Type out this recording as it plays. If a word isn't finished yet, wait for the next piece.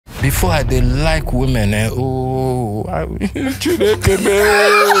Before I did like women, I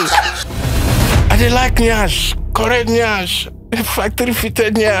did like nyash, correct nyash, factory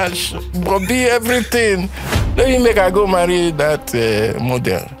fitted nyash, Bobby everything. Don't you make I go marry that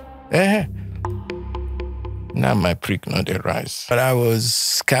model? Now my prick not the rise. But I was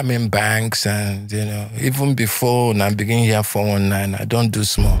scamming banks and, even before I begin here 419, I don't do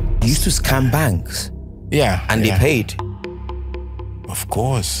small. You used to scam banks? Yeah. And they paid? Of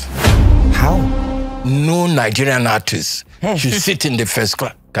course. How? No Nigerian artist should sit in the first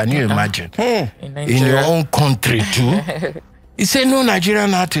class. Can you imagine? In your own country too. He said no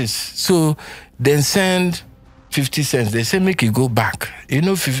Nigerian artist. So then send 50 cents. They say make you go back.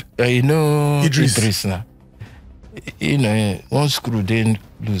 Idris now. One screw didn't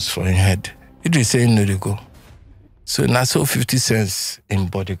lose for his head. Idris say no they go. So now so 50 cents in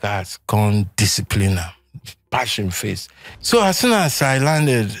bodyguards can't discipline him. Passion face. So as soon as I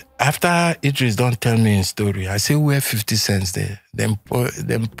landed, after Idris don't tell me his story, I say, where 50 cents there? Then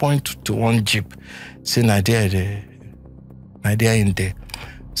point to one jeep. Say, Nadia in there.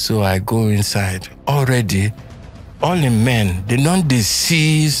 So I go inside. Already, all the men, they don't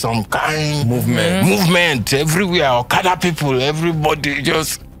see some kind movement everywhere. Okada people, everybody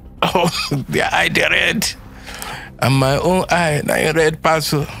just, their eye, they red. And my own eye, I red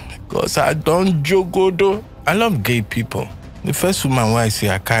parcel. Because I don't jogodo. I love gay people. The first woman who I see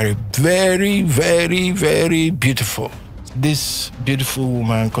I carry, very, very, very beautiful. This beautiful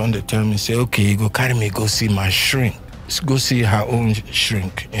woman come to tell me, say, okay, you go carry me, go see my shrink. Go see her own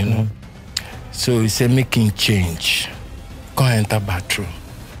shrink, So he said, making change. Come enter bathroom.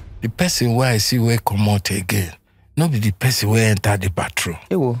 The person where I see where come out again, not be the person where enter the bathroom.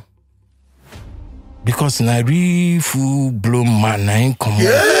 Because na real full blown man, I ain't come out.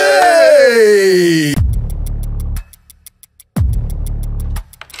 Yay!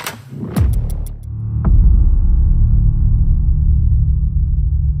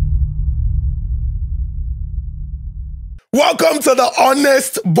 Welcome to the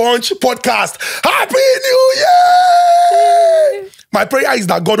Honest Bunch podcast. Happy New Year! My prayer is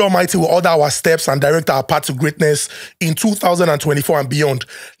that God Almighty will order our steps and direct our path to greatness in 2024 and beyond.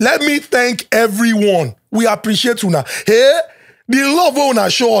 Let me thank everyone. We appreciate Una. Hey, the love way Una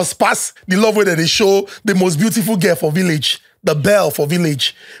show us pass the love way that they show the most beautiful girl for village. The bell for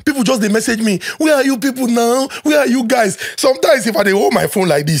village. People just, they message me, where are you people now? Where are you guys? Sometimes if I they hold my phone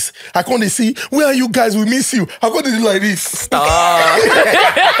like this, I can't see, where are you guys? We miss you. I can't do it like this. Stop.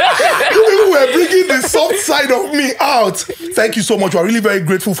 You people were bringing the soft side of me out. Thank you so much. We're really very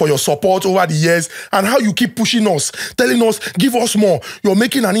grateful for your support over the years and how you keep pushing us, telling us, give us more. You're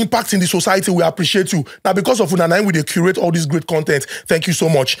making an impact in the society. We appreciate you. Now, because of Una9, we curate all this great content. Thank you so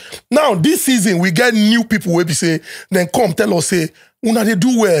much. Now, this season, we get new people where we say, then come tell us, say, Una, they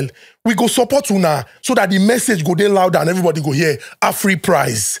do well. We go support Una so that the message go there louder and everybody go hear Afri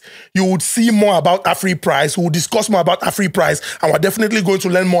Prize. You would see more about Afri Prize. We will discuss more about Afri Prize. And we're definitely going to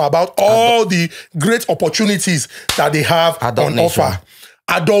learn more about all the great opportunities that they have on offer.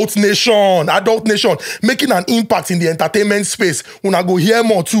 Adult Nation, making an impact in the entertainment space. Una go hear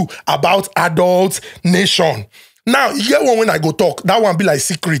more too about Adult Nation. Now, you get one when I go talk. That one be like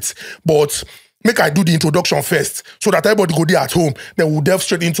secret, but make I do the introduction first so that everybody go there at home. Then we'll delve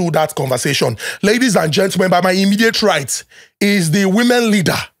straight into that conversation. Ladies and gentlemen, by my immediate right is the women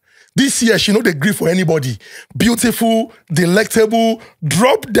leader. This year, she no dey gree for anybody. Beautiful, delectable,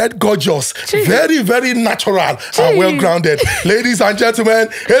 drop dead gorgeous, very, very natural and well-grounded. Ladies and gentlemen,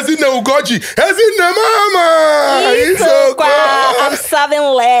 Ezinne Ugoji, Ezinne Mama! It's so cool. I'm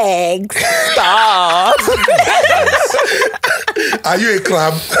 7 legs. Stop. Are you a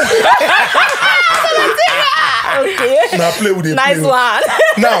crab? Okay. Now play with it. Nice one.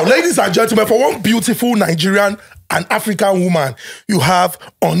 Now, ladies and gentlemen, for one beautiful Nigerian and African woman, you have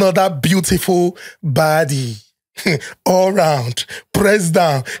another beautiful body. All round, pressed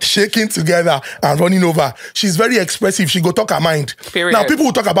down, shaking together and running over. She's very expressive. She go talk her mind. Period. Now, people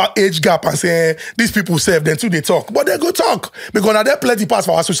will talk about age gap and say, these people serve, then too they talk. But they go talk because now they're plenty parts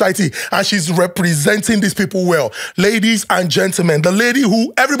for our society and she's representing these people well. Ladies and gentlemen, the lady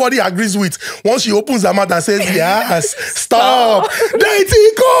who everybody agrees with, once she opens her mouth and says, yes, stop.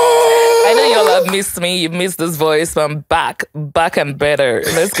 Deity Cole! I know y'all have missed me. You missed this voice, but I'm back and better.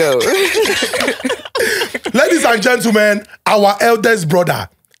 Let's go. Ladies and gentlemen, our eldest brother,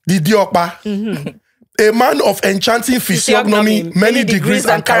 the Diokpa, A man of enchanting physiognomy, many degrees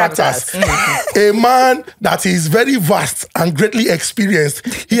and characters. A man that is very vast and greatly experienced.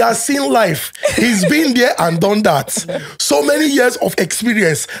 He has seen life. He's been there and done that. So many years of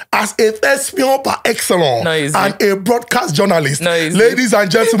experience as a thespian par excellence and a broadcast journalist. Ladies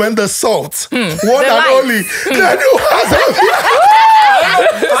and gentlemen, the salt. One and only. Nedu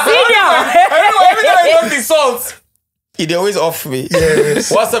Every time I love the salt. They always off me.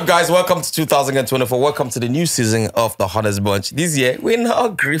 Yes. What's up, guys? Welcome to 2024. Welcome to the new season of the Hottest Bunch. This year, we're not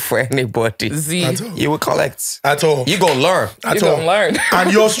agree for anybody. You will collect. At all. You gonna learn. You gonna learn.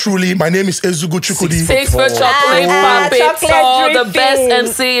 And yours truly, my name is Ezugo Chukudi. 6 for chocolate puppets, all the best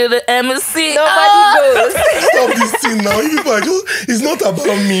MC, the MC. Nobody goes. Stop this thing now. You people are just, it's not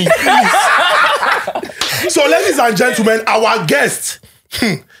about me. Please. So, ladies and gentlemen, our guest.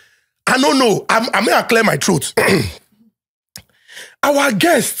 I don't know. I'm going to clear my throat. Our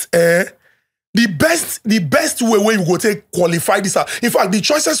guest, the best way we go take qualify this. In fact, the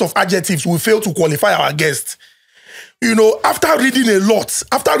choices of adjectives will fail to qualify our guest. You know, after reading a lot,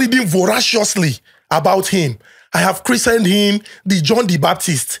 after reading voraciously about him, I have christened him the John the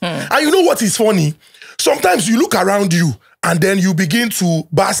Baptist. And you know what is funny? Sometimes you look around you and then you begin to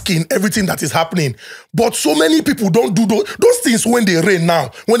bask in everything that is happening. But so many people don't do those things when they reign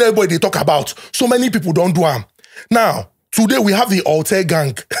now, when everybody they talk about. So many people don't do them. Now, today we have the Alter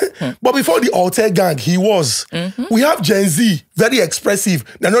Gang. But before the Alter Gang, he was. We have Gen Z, very expressive.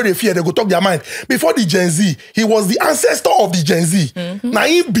 They know they fear, they go talk their mind. Before the Gen Z, he was the ancestor of the Gen Z. Now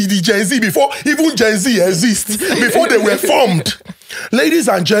he be the Gen Z before even Gen Z exists, before they were formed. Ladies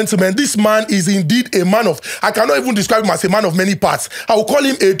and gentlemen, this man is indeed a man of, I cannot even describe him as a man of many parts. I will call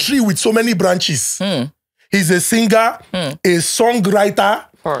him a tree with so many branches. He's a singer, a songwriter,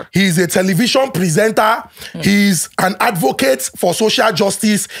 he's a television presenter. He's an advocate for social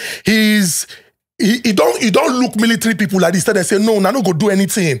justice. He don't look military people like this. They say, no, I don't go do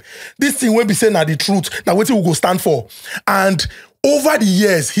anything. This thing will be saying the truth. Now what he will go stand for. And over the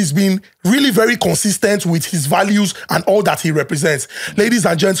years, he's been really very consistent with his values and all that he represents. Ladies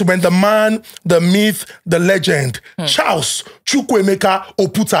and gentlemen, the man, the myth, the legend, Charles Chukwuemeka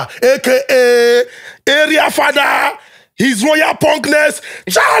Oputa, a.k.a. Area Father, His Royal Punkness,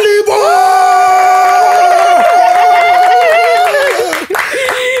 Charley boy!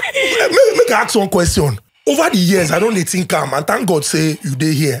 Make I ask one question. Over the years, I don't think and thank God say you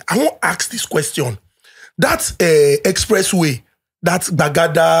dey here. I want to ask this question. That expressway, that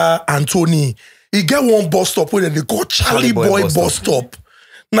Bagada Anthony, he get one bus stop where they call Charley Boy bus stop.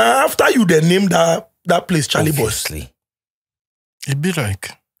 Now, after you then name that place Charley Boy. It be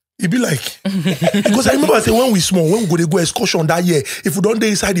like. Because I remember I say when we small, when we go excursion that year, if we don't dey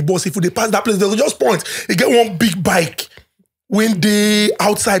inside the bus, if we dey pass that place, they will just point. They get one big bike. When they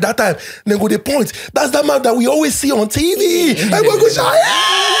outside that time, then go they point. That's the man that we always see on TV. And we go shout,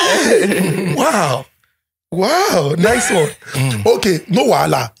 wow, nice one. Okay, no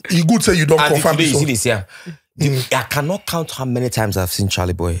wahala. You good say you don't confirm today, this you one. see this, I cannot count how many times I've seen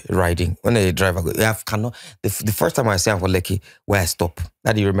Charley Boy riding. When a driver go, the first time I see him for Lekki, where I stop.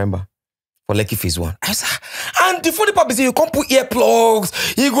 That do you remember? For Lekki phase 1. I was and the funny part is you can't put earplugs,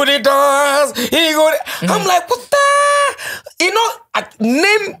 you go to dance, you go I'm like, what the? You know,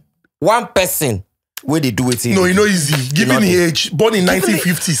 name one person where they do it in. No, you know easy. Given the age, born in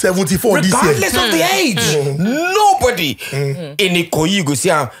 1950, 74 this year. Regardless of the age, nobody in Ikoyi you go see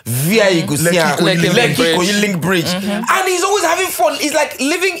him, via you go see him, Lekki Ikoyi Link Bridge. And he's always having fun. He's like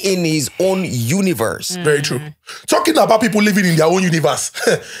living in his own universe. Very true. Talking about people living in their own universe,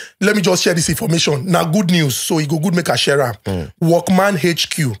 let me just share this information. Now, good news. So you go good make a share. Walkman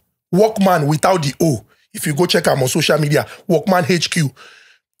HQ. Walkman without the O. If you go check out on social media, Walkman HQ.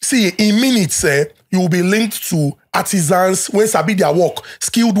 See, in minutes, you will be linked to artisans when sabi their work,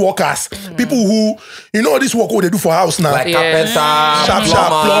 skilled workers, people who, you know, this work what they do for house now. Like carpenter,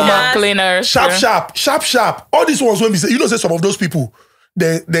 plumber, cleaner, sharp. All these ones when we say, you know, say some of those people,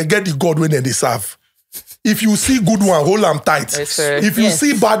 they get the God when they serve. If you see good one, hold them tight. If you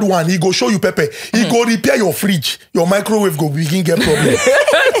see bad one, he go show you pepper. He go repair your fridge. Your microwave go begin get problem.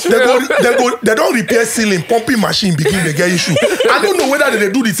 they don't repair ceiling, pumping machine begin they get issue. I don't know whether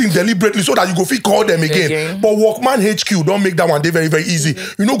they do the thing deliberately so that you go fit call them again. But Walkman HQ don't make that one day very, very easy.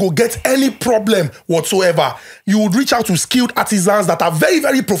 You know, go get any problem whatsoever. You would reach out to skilled artisans that are very,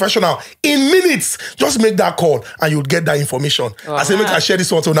 very professional. In minutes, just make that call and you would get that information. I say, make I share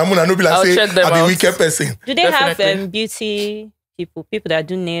this one to Namuna. No be like say, I'm the wicked person. Do they have beauty people that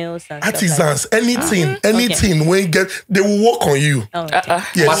do nails and artisans, stuff like anything when they will work on you.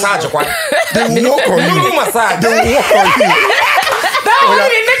 Yes. Massage, they will work on you. Massage. They will work on you. That one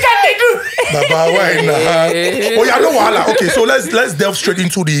they do. Baba, why not? Oh yeah, no wahala. Okay, so let's delve straight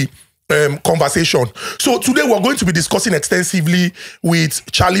into the conversation. So today we're going to be discussing extensively with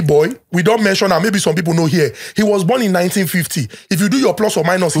Charley Boy. We don't mention, and maybe some people know here, he was born in 1950. If you do your plus or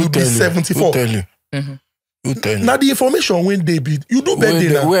minus, he'll be 74. Who tell you? Who tell you? Now the information when they be, you do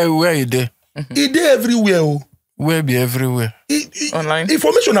birthday now. Where you there? He there everywhere. Oh. Where be everywhere? Online.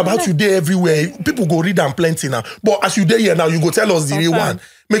 Information about you there everywhere. People go read and plenty now. But as you there here now, you go tell us the real one.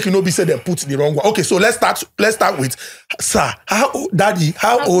 Make you not be said they put the wrong one. Okay, so let's start with sir. Daddy,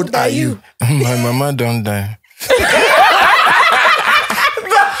 how old are you? My mama don't die.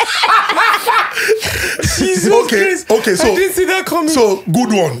 Okay, so I didn't see that coming. So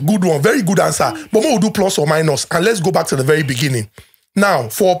good one, very good answer. But we'll do plus or minus, and let's go back to the very beginning. Now,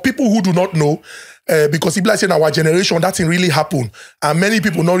 for people who do not know, because people are saying our generation, that thing really happened, and many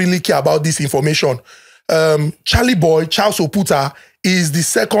people not really care about this information. Charley Boy, Charles Oputa, is the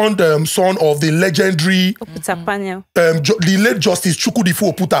second son of the legendary the late Justice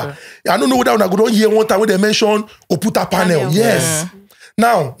Chukwudifu Oputa. I don't know whether I go hear one time when they mention Oputa panel. Yes.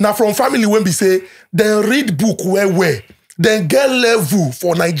 Now from family when we say they read book where then get level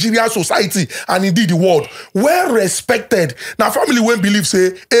for Nigerian society and indeed the world. Well respected. Now family when believe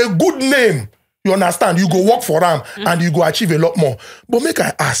say a good name, you understand, you go work for them and you go achieve a lot more. But make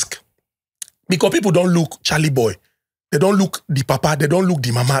I ask, because people don't look Charley Boy, they don't look the papa, they don't look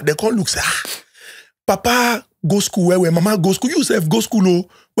the mama, they can't look say, papa go school where mama go school, you self go school, oh.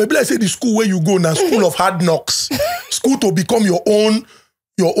 Well, let's say the school where you go now, school of hard knocks, school to become your own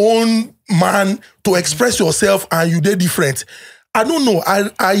man, to express yourself, and you did different. I don't know.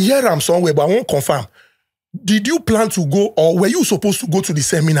 I hear I'm somewhere, but I won't confirm. Did you plan to go, or were you supposed to go to the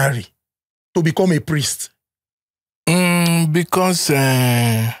seminary to become a priest? Because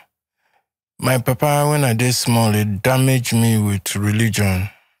my papa, when I did small, it damaged me with religion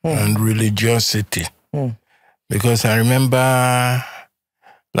and religiosity. Because I remember,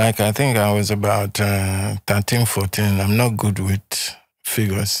 like, I think I was about 13, 14. I'm not good with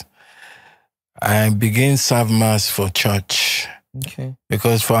figures. I began serve mass for church. Okay.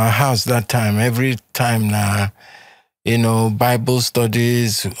 Because for our house that time, every time now, Bible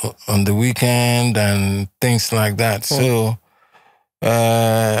studies on the weekend and things like that. So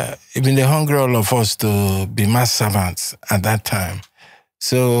even they hungry all of us to be mass servants at that time.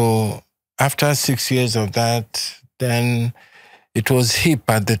 So after 6 years of that, then it was hip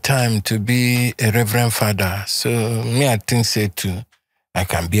at the time to be a reverend father. So me, I think say too, I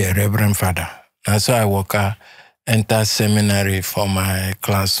can be a reverend father. And so I enter seminary for my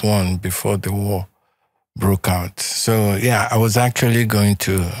class 1 before the war broke out. So yeah, I was actually going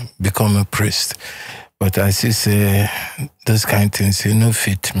to become a priest. But I see say those kind of things, no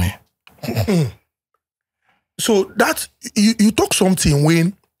fit me. So that you talk something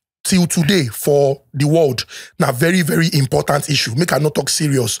when till today for the world, now very, very important issue. Make I not talk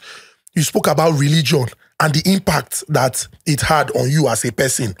serious. You spoke about religion and the impact that it had on you as a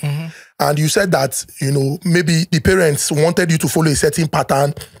person. And you said that, maybe the parents wanted you to follow a certain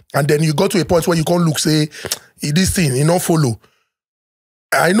pattern, and then you got to a point where you can't look, say, this thing, follow.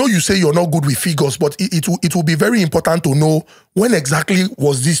 I know you say you're not good with figures, but it will be very important to know when exactly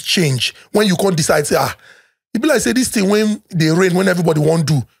was this change, when you can't decide, say, it be like, say, this thing when they rain, when everybody want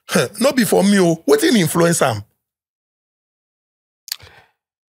to do, not be for me, what didn't influence them?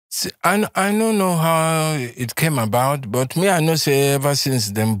 See, I don't know how it came about, but me, I know say ever since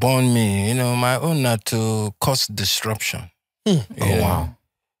them born me, my own not to cause disruption. Wow.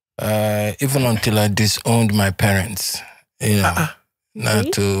 Even until I disowned my parents,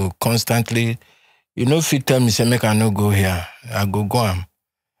 not to constantly, if you tell me, say, make I no go here, I go am.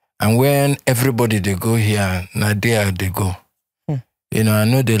 And when everybody they go here, now there they go. I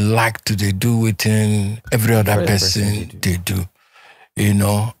know they like to they do within every other person they do.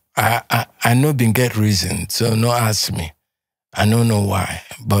 I know been get reason, so no ask me. I don't know why,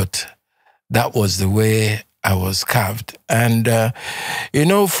 but that was the way I was carved. And,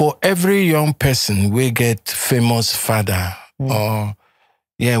 for every young person, we get famous father or,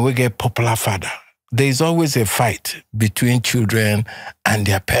 we get popular father. There's always a fight between children and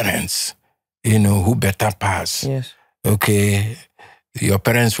their parents, who better pass. Yes. Okay. Your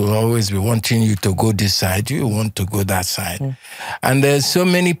parents will always be wanting you to go this side. You want to go that side. And there's so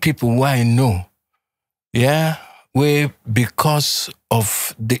many people who I know, where because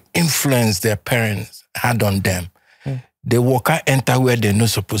of the influence their parents had on them, they enter where they're not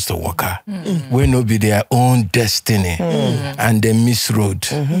supposed to walk, where no be their own destiny, and they miss road,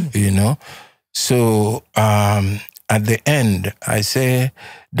 So at the end, I say,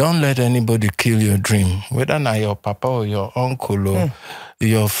 don't let anybody kill your dream, whether now your papa or your uncle or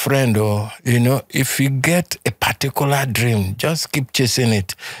your friend, or, if you get a particular dream, just keep chasing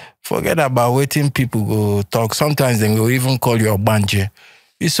it. Forget about waiting people go talk. Sometimes they will even call you a banje.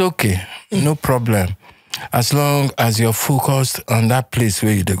 It's okay, no problem. As long as you're focused on that place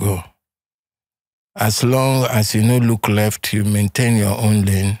where you go. As long as you no look left, you maintain your own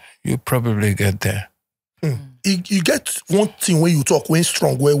lane, you probably get there. You get one thing when you talk, when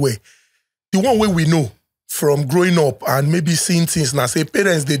strong, where. The one way we know from growing up and maybe seeing things now, say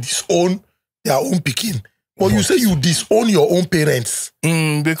parents, they disown their own pikin. But you say you disown your own parents.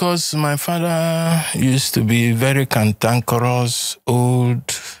 Because my father used to be very cantankerous, old,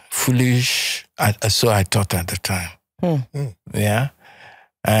 foolish. So I thought at the time. Yeah.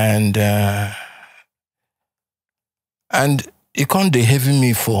 And he can't dey heavy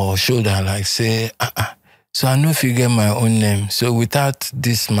me for shoulder, like say, So I know if you get my own name. So without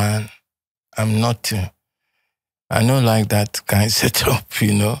this man, I'm nothing. I know like that kind of setup,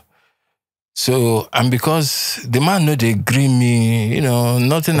 So, and because the man know they agree me,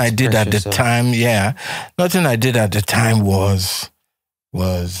 nothing I did at the time, nothing I did at the time was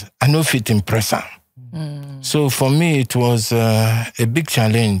I know fit impress him. So for me, it was a big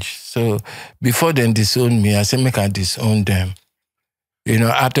challenge. So before they disown me, I said, make I disown them.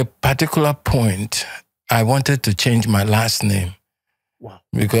 At a particular point, I wanted to change my last name. Wow.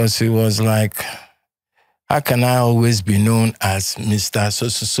 Because it was like, how can I always be known as Mr.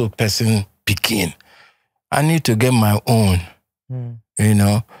 So person Pekin? I need to get my own,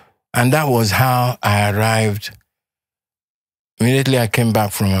 And that was how I arrived. Immediately I came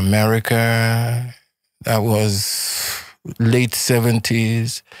back from America. That was late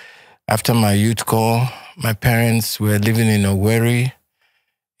 70s. After my youth call, my parents were living in Owerri,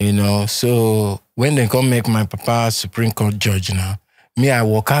 So when they come make my papa Supreme Court judge now, me, I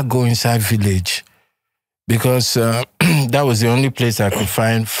go inside village because that was the only place I could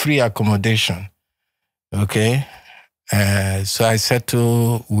find free accommodation. Okay? So I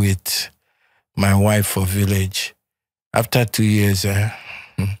settled with my wife for village. After 2 years,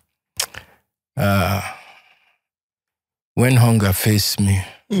 when hunger faced me,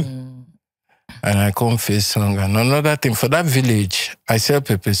 and I can't face hunger. And another thing, for that village, I sell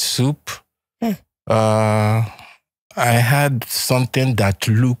pepper soup. I had something that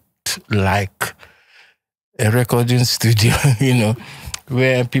looked like a recording studio,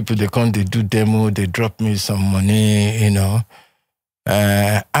 where people, they come, they do demo, they drop me some money,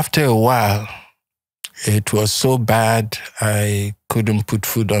 After a while, it was so bad, I couldn't put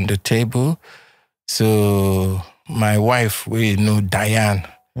food on the table. So my wife, Diane,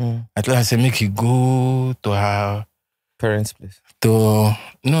 at last I said, make you go to her parents' place.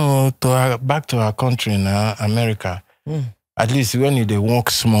 Back to our country now, America. At least when they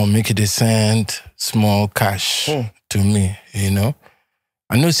work small, make it send small cash to me, I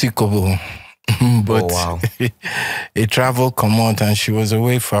know Sikobo, but a travel come out and she was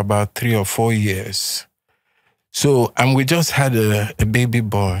away for about 3 or 4 years. So, and we just had a baby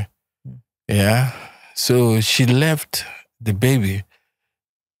boy. Yeah. So she left the baby,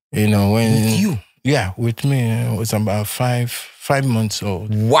 when... With you? Yeah, with me. It was about 5 months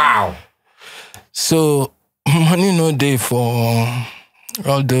old. Wow. So money no day for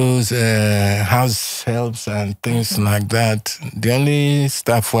all those house helps and things like that. The only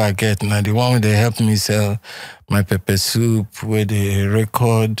stuff where I get now, the one where they help me sell my pepper soup, where they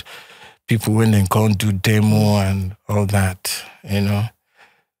record people when they can't do demo and all that,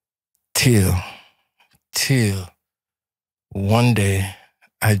 Till one day,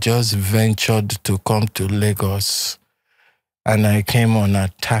 I just ventured to come to Lagos and I came on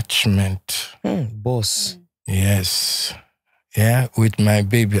attachment. Boss. Yes. Yeah, with my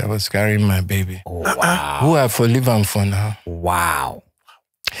baby. I was carrying my baby. Oh, wow. Who I for live on for now. Wow.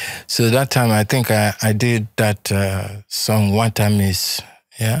 So that time, I think I did that song, What I Miss.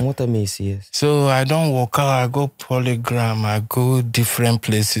 Yeah. What I miss, yes. So I don't walk out, I go polygram, I go different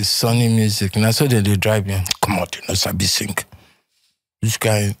places, Sunny music. And so they drive me, come out, Sabi sing. This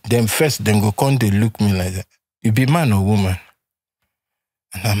guy, then first, then go come, they look me like that. You be man or woman?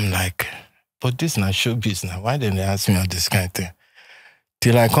 And I'm like, but this not showbiz now. Why didn't they ask me all this kind of thing?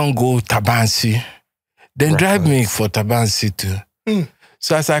 Till I can't go Tabansi. Then drive me for Tabansi too.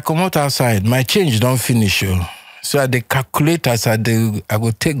 So as I come out outside, my change don't finish. So I calculate as I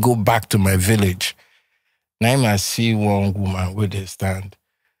go back to my village. Now I see one woman where they stand.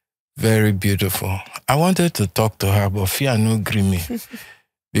 Very beautiful. I wanted to talk to her, but fear no agree me.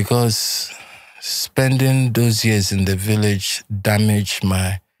 Because spending those years in the village damaged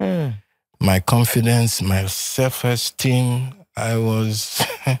my confidence, my self-esteem. I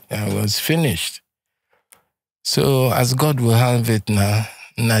was finished. So as God will have it now,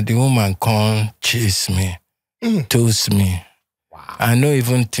 Now the woman can't chase me, toast me. Wow. I don't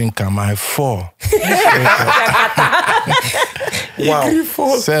even think I might fall.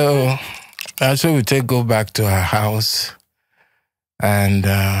 Wow. So we go back to her house. And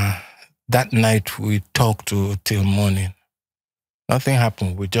that night we talked till morning. Nothing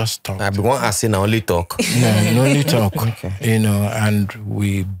happened. We just talked. I be one asking, I only talk. No, only talk. Okay. You know, and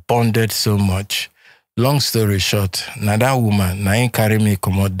we bonded so much. Long story short, now that woman, now ain't carry me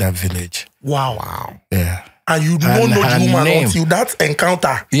come out that village. Wow. Yeah. And you don't know the woman until that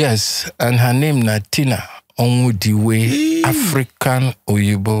encounter. Yes, and her name na Tina Onwudiwe, African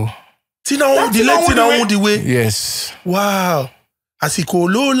Oyibo. Tina Onwudiwe. Yes. Wow. Asiko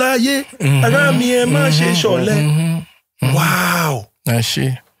lola ye, arami e ma she shole. Wow. Na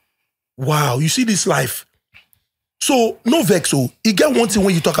she. Wow, you see this life. So, no vex. So, you get one thing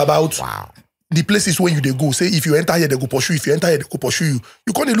when you talk about the places where you they go. Say, if you enter here, they go pursue you. If you enter here, they go pursue you.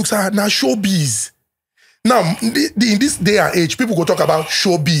 You can't look at now showbiz. Now, in this day and age, people go talk about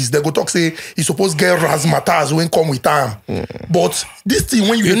showbiz. They go talk, say, you supposed get razzmatazz when come with time. But this thing,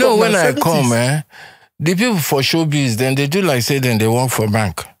 when you know, when I come, the people for showbiz, then they do like say, then they work for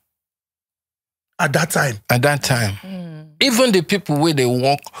bank. At that time. Even the people where they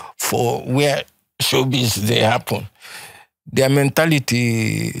work for where showbiz they happen, their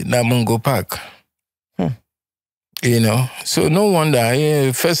mentality na Mungo Park. You know, so no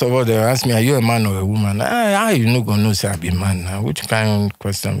wonder. First of all, they ask me, "Are you a man or a woman?" How you not gonna know say I be a man now? Which kind of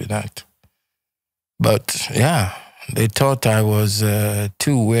question be that? But yeah, they thought I was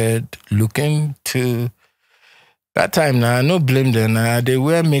too weird looking. That time now, I no blame them. They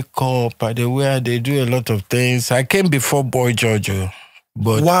wear makeup, they do a lot of things. I came before Boy George.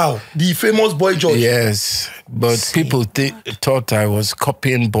 But wow, the famous Boy George. Yes, but people thought I was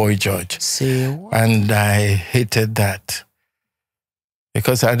copying Boy George. And I hated that.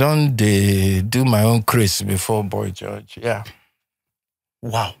 Because I don't do my own craze before Boy George. Yeah.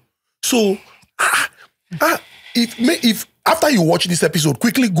 Wow. So, if after you watch this episode,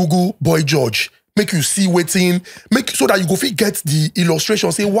 quickly Google Boy George. Make you see waiting, so that you go get the illustration.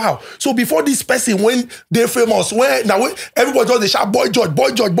 Say, wow. So before this person, when they're famous, when everybody just they shout Boy George,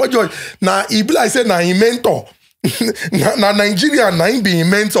 Boy George, Boy George. Now he be like say, now he mentor. Now Nigerian, now he be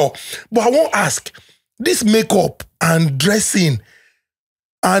mentor. But I won't ask this makeup and dressing,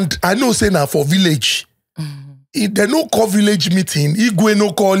 and I know say now for village. They no call village meeting. Igwe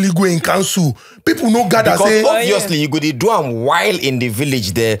no call Igwe in council. People no gather say. Obviously, you go to do them while in the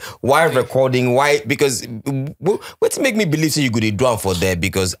village there, while recording, because what make me believe say you go to do them for there,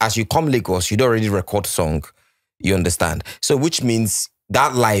 because as you come Lagos, you don't already record song. You understand? So which means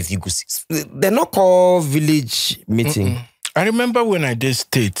that live you could see. They're not called village meeting. I remember when I did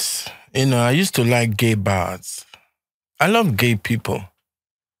States, I used to like gay bars. I love gay people.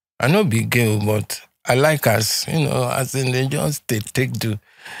 I know be gay, but I like us, as in they just take do.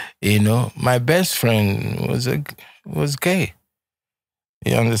 My best friend was gay.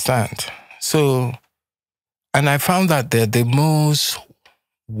 You understand? So, and I found that they're the most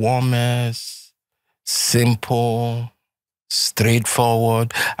warmest, simple,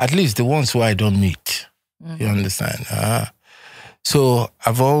 straightforward, at least the ones who I don't meet. You understand? So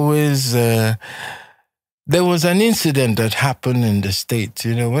I've always... there was an incident that happened in the States,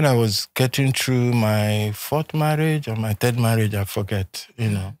 when I was getting through my fourth marriage or my third marriage, I forget,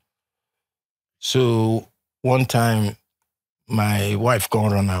 So one time, my wife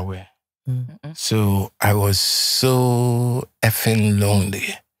got run away. So I was so effing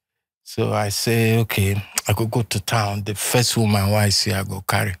lonely. So I say, okay, I could go to town. The first woman who I see, I go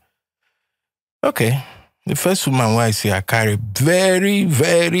carry. Okay, the first woman who I see, I carry. Very,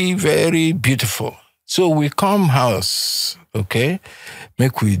 very, very beautiful. So we come house, okay?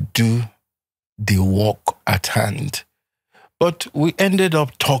 Make we do the work at hand. But we ended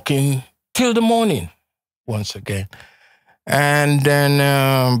up talking till the morning, once again. And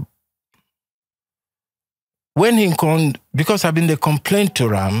then when he come, because I've been the complaint to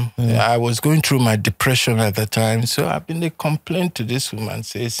Ram, I was going through my depression at the time, so I've been the complaint to this woman,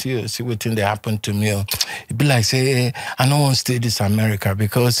 say, see what thing that happened to me. It be like, say, I don't want to stay this America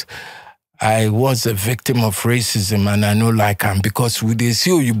because I was a victim of racism and I know like I'm because we dey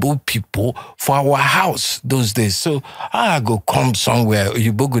see Oyibo people for our house those days. So I go come somewhere,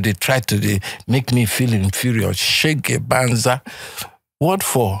 Oyibo go they try to make me feel inferior, shake a banza. What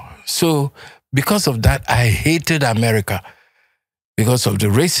for? So because of that, I hated America because of the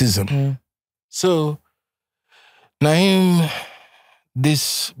racism. So now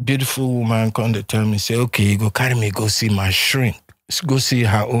this beautiful woman come to tell me, say, okay, you go carry me, go see my shrink. Go see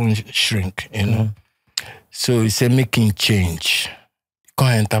her own shrink, So he said, making change.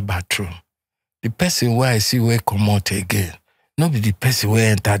 can't enter bathroom. The person where I see where come out again, not be the person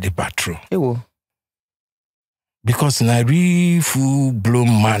where enter the bathroom. Ewo. Because na real full blown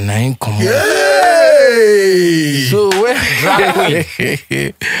man, I ain't come out. Hey! So when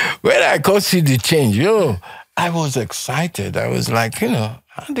when I could see the change, I was excited. I was like, how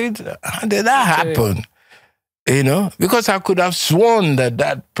did that happen? Because I could have sworn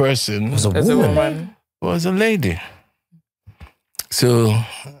that person Was a woman. Was a lady. So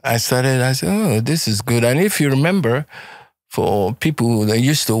I said, oh, this is good. And if you remember, for people that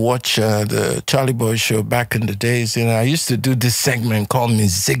used to watch the Charley Boy show back in the days, I used to do this segment called me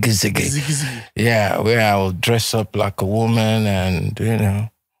Ziggy Ziggy. Ziggy Ziggy. Yeah, where I would dress up like a woman and,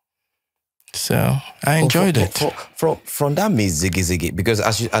 So I enjoyed it. From that means Ziggy Ziggy, because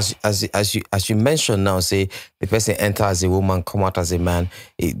as you mentioned now, say the person enter as a woman, come out as a man.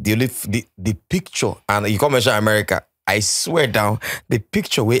 The picture, and you can't mention America. I swear down, the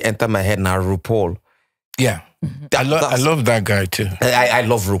picture will enter my head now. RuPaul. Yeah, I love that guy too. I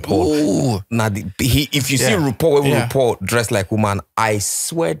love RuPaul. Ooh. Now, if you see RuPaul, RuPaul dressed like woman, I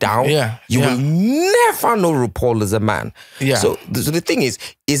swear down, you will never know RuPaul is a man. Yeah. So the thing is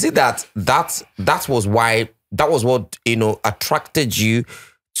it that was what attracted you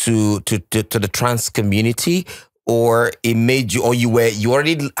to the trans community, or it made you, or you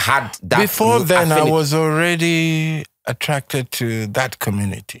already had that? Before then, affinity? I was already attracted to that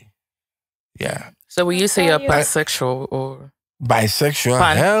community. Yeah. So will you say you're pansexual or bisexual?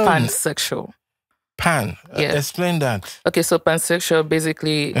 Hell, pansexual. Pan. Yeah. Explain that. Okay, so pansexual,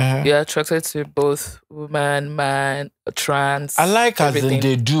 basically, you're attracted to both woman, man, trans. I like everything. as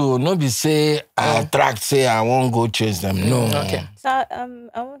they do. No be say I attract, say I won't go chase them. No. Okay. So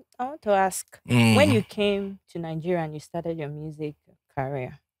I want to ask, when you came to Nigeria and you started your music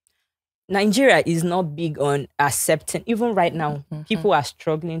career, Nigeria is not big on accepting. Even right now, people are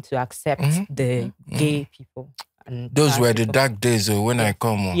struggling to accept the gay people. And Those were the people. dark days when I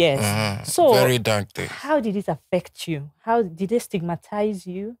come. Yes. So very dark days. how did it affect you? How did they stigmatize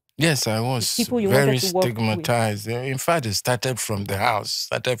you? Yes, I was People you very wanted to work with. stigmatized. In fact, it started from the house,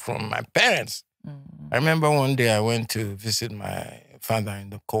 started from my parents. I remember one day I went to visit my father in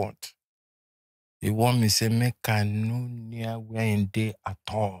the court. He warned me, say, make I no near where in day at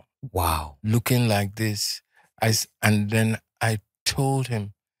all. Wow. Looking like this. And then I told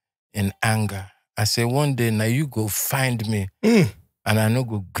him in anger, I said, one day now you go find me and I no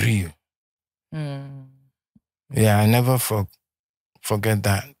go agree you. Yeah, I never forget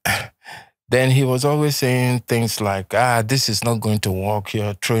that. Then he was always saying things like, this is not going to work.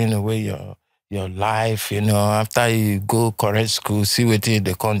 You're throwing away your life, after you go correct school, see what they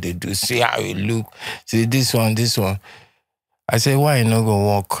do, see how you look, see this one. I say, why you not go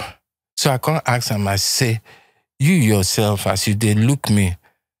work? So I can't ask him, I say, you yourself, as you did look me,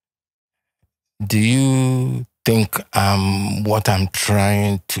 do you think what I'm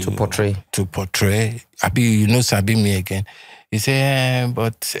trying to portray? Sabi me again. He say,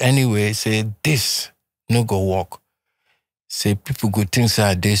 but anyway, say this no go work. Say people go think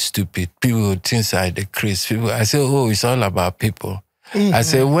they stupid. People go think they crazy. I say, it's all about people. I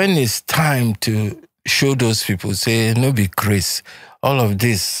say, when it's time to show those people, say, no be crazy. All of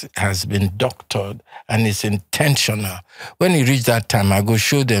this has been doctored and it's intentional. When it reach that time, I go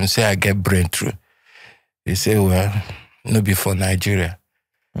show them, say, I get brain through. They say, well, no be for Nigeria.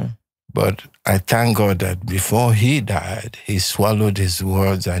 But I thank God that before he died, he swallowed his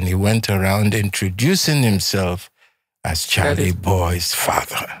words and he went around introducing himself as Charley Boy's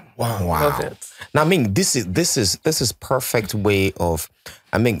father. Wow. Love it. Now, I mean, this is perfect way of,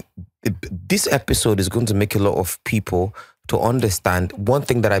 this episode is going to make a lot of people to understand. One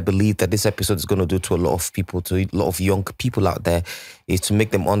thing that I believe that this episode is going to do to a lot of people, to a lot of young people out there, is to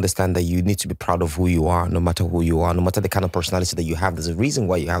make them understand that you need to be proud of who you are, no matter who you are, no matter the kind of personality that you have. There's a reason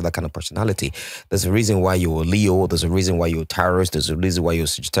why you have that kind of personality. There's a reason why you're a Leo. There's a reason why you're a Taurus. There's a reason why you're a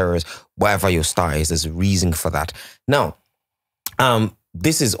Sagittarius. Whatever your star is, there's a reason for that. Now,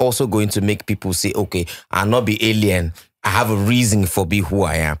 this is also going to make people say, okay, I'll not be alien. I have a reason for be who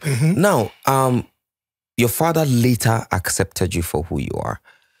I am. Now, your father later accepted you for who you are.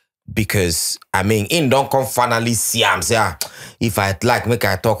 Because, in don't come finally see him say, if I like, make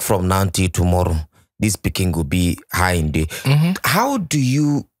I talk from now till tomorrow. This picking will be high in day. How do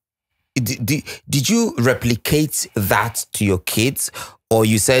you, did you replicate that to your kids? Or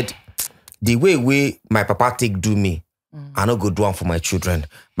you said, the way my papa take do me, I not go do one for my children.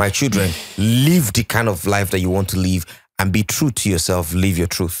 My children, live the kind of life that you want to live and be true to yourself. Live your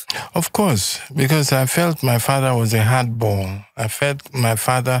truth. Of course, because I felt my father was a hardball. I felt my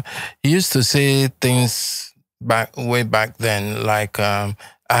father, he used to say things way back then, like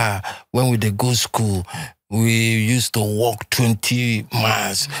when we dey go school, we used to walk 20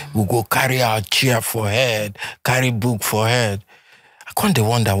 miles. We go carry our chair for head, carry book for head. I kind of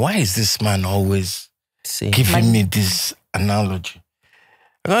wonder, why is this man always giving me this analogy?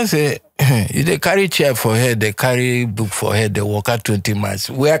 I can say, if they carry chair for head, they carry book for head, they walk out 20 miles.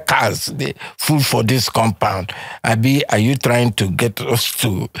 Where cars, they full for this compound. Are you trying to get us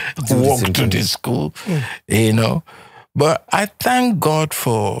to walk to the school? You know? But I thank God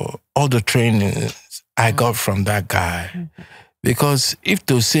for all the training I got from that guy. Because if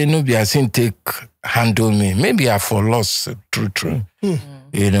to say, no, be as in take handle me, maybe I for lost, true.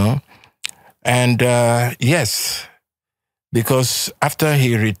 You know? And yes, because after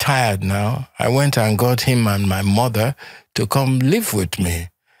he retired now, I went and got him and my mother to come live with me.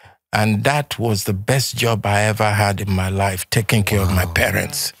 And that was the best job I ever had in my life, taking care of my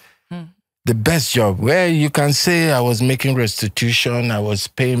parents. The best job, where you can say I was making restitution, I was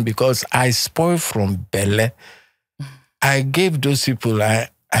paying because I spoiled from Bele. I gave those people, I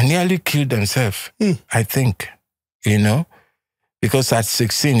nearly killed themselves, I think, you know? Because at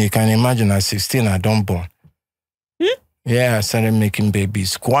 16, you can imagine at 16, I don't born. Yeah, I started making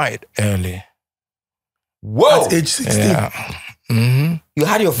babies quite early. Whoa! At age 16? Yeah. You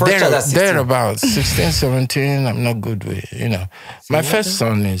had your first child at 16? Thereabouts, 16, 17, I'm not good with, you know. My first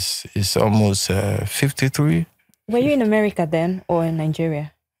son is almost 53. Were you in America then or in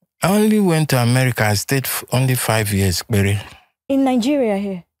Nigeria? I only went to America. I stayed only 5 years, Barry. In Nigeria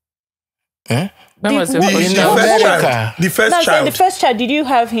here? Eh? That was your in first child. America. The first child. The first child, did you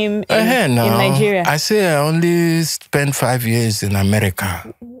have him in Nigeria? I say I only spent 5 years in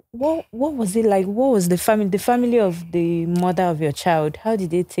America. What was it like? What was the family of the mother of your child? How did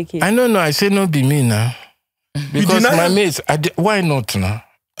they take it? I don't know. I say no be me now. Because my mates, why not now?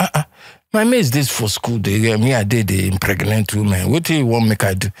 My mates did for school. I did the impregnate woman. What do you want make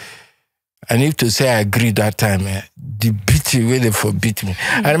I do? I need to say I agree that time. The beating where they forbid me.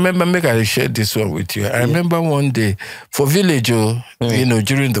 I remember, make I share this one with you. I remember one day for village, you know,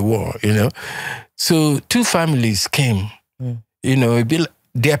 during the war, you know. So 2 families came, you know, it be like,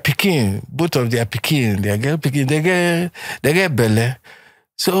 they are picking, both of them are picking, they get picking, they get belly.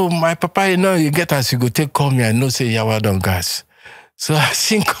 So my papa, you know, you get as you go take call me, I know say yawa don gas. So I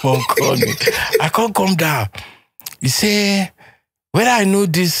think call me. I can't come down. You say, whether I know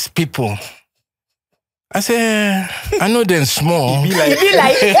these people, I say, I know them small. It be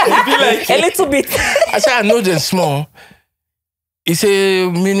like a little bit. I say, I know them small. He say,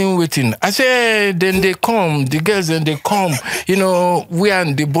 meaning waiting. I say, then they come, the girls, then they come. You know, we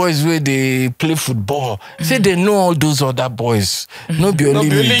and the boys where they play football. Say they know all those other boys. No be only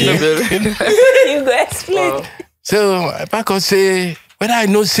me there. You go explain. So, I can say, whether I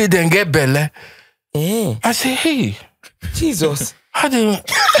know say them get belly. I say, hey. Jesus. How do you...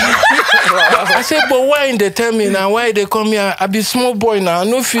 I said, but why they tell me now? Why they come here? I be small boy now.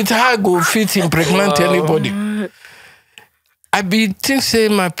 No fit, how I go fit impregnate anybody? I be think say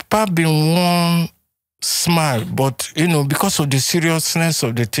my papa been one smile, but you know, because of the seriousness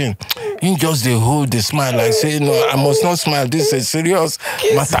of the thing, he just they hold the smile like say, no, I must not smile. This is a serious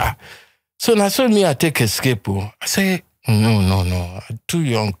matter. So now so me I take escape. I say, no. I'm too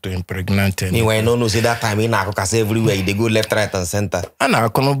young to impregnate anybody. Anyway, no, see that time in Africa, everywhere they go left, right, and center. And I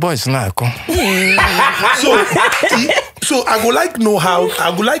come boys now. So I would like know how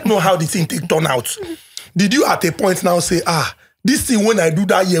the thing turn out. Did you at a point now say, this thing when I do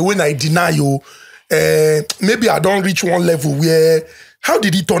that year, when I deny you, maybe I don't reach one level where, how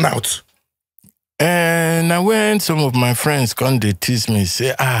did it turn out? And when some of my friends come, they tease me,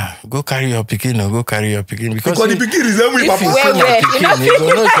 say, go carry your pikin or go carry your pikin. Because the pikin is every if you say my pikin, you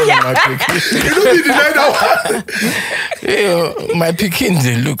go not say my pikin. You don't need to deny that one. You know, my pikin,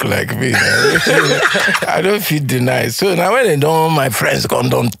 they look like me. I don't feel denied. So now when they don't, my friends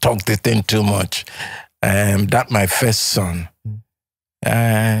don't talk the thing too much. That my first son.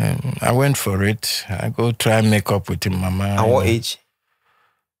 I went for it. I go try and make up with him, mama. At what age?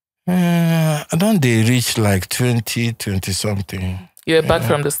 I don't they reach like 20 something. You were back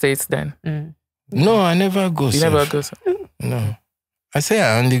from the States then? No, I never go. You never go. No. I say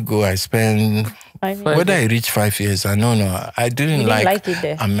I only go, I spend, whether I reach 5 years, I don't know. I didn't like it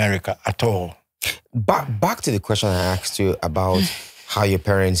there. America at all. Back to the question I asked you about how your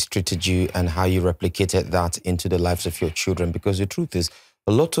parents treated you and how you replicated that into the lives of your children. Because the truth is,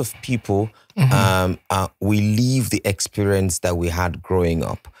 a lot of people, we leave the experience that we had growing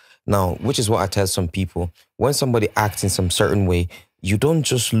up. Now, which is what I tell some people, when somebody acts in some certain way, you don't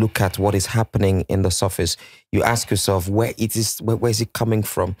just look at what is happening in the surface. You ask yourself where is it coming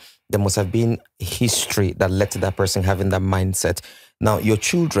from? There must have been history that led to that person having that mindset. Now, your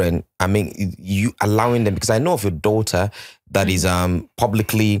children, I mean, you allowing them, because I know of your daughter that is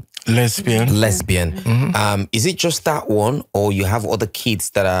publicly lesbian. Mm-hmm. Is it just that one, or you have other kids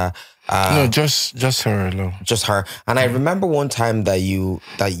that are? No, just her alone. Just her. And I remember one time that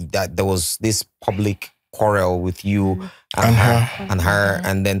there was this public quarrel with you and her,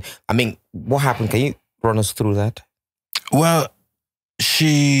 and then, I mean, what happened? Can you run us through that? Well,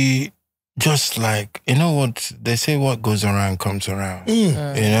 she just like, you know what they say, what goes around comes around. You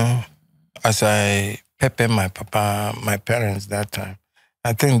know, as I pepper my parents that time,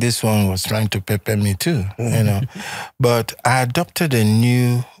 I think this one was trying to pepper me too, you know. But I adopted a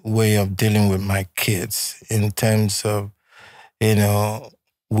new way of dealing with my kids in terms of, you know,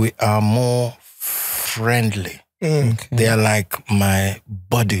 we are more friendly. Okay. They are like my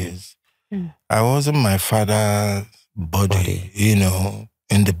buddies. I wasn't my father's buddy, you know,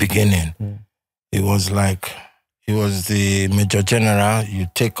 in the beginning. It was like, he was the Major General, you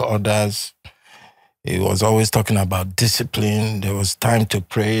take orders. He was always talking about discipline. There was time to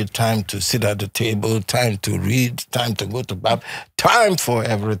pray, time to sit at the table, time to read, time to go to bath, time for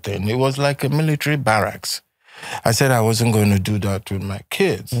everything. It was like a military barracks. I said I wasn't going to do that with my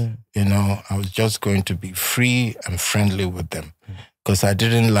kids. You know, I was just going to be free and friendly with them because I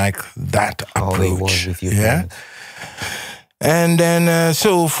didn't like that approach. Yeah. And then,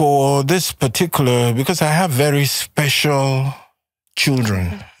 so for this particular, because I have very special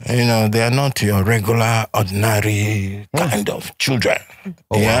children, you know, they are not your regular, ordinary kind of children.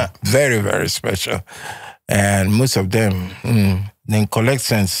 Wow. Very, very special. And most of them, then collect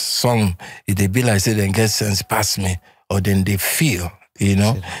sense. Some, if they be like, say, they get sense past me, or then they feel, you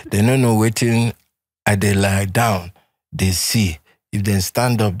know, they don't know waiting, they lie down, they see. If they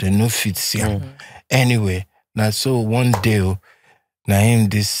stand up, they know fit see. Anyway, now so one day, now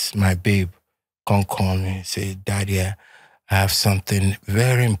this, my babe, come call me, say, Daddy, I have something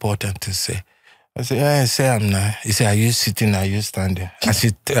very important to say. I say, I say I'm not. He say, are you sitting? Are you standing? I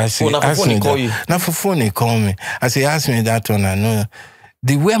say, ask me that. Now for phone, he call me. I say, ask me that one. I know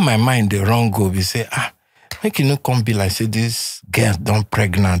the way my mind the wrong go. We say, make you no come be like say this girl don't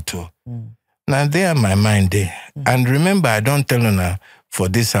pregnant too. Now there my mind there. And remember, I don't tell her for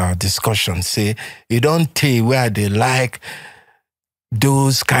this our discussion. Say you don't tell where they like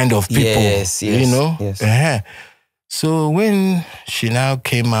those kind of people. Yes, you know. Yes. So when she now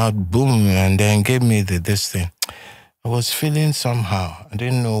came out, boom, and then gave me this thing, I was feeling somehow. I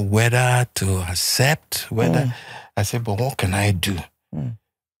didn't know whether to accept, whether I said, but what can I do?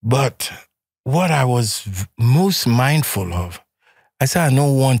 But what I was most mindful of, I said, I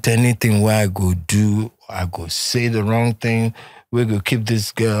don't want anything where I go do, I go say the wrong thing, we go keep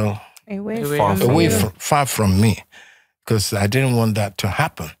this girl far from me, because I didn't want that to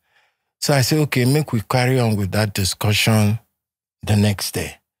happen. So I said, okay, make we carry on with that discussion the next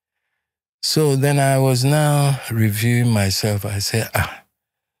day. So then I was now reviewing myself. I said,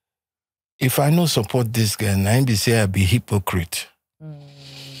 if I no support this girl, I be say I be hypocrite.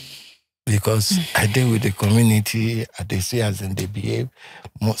 Because I deal with the community, they see as in they behave.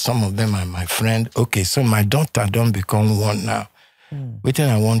 Some of them are my friend. Okay, so my daughter don't become one now. Waiting,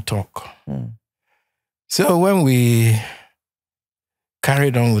 I won't talk. So when we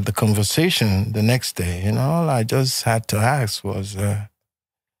carried on with the conversation the next day, you know, all I just had to ask was,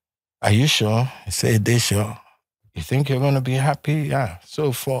 are you sure? I said, they sure. You think you're going to be happy? Yeah.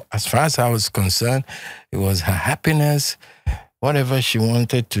 So for as far as I was concerned, it was her happiness, whatever she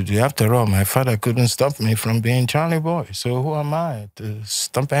wanted to do. After all, my father couldn't stop me from being Charley boy. So who am I to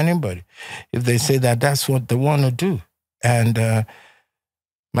stop anybody if they say that that's what they want to do? And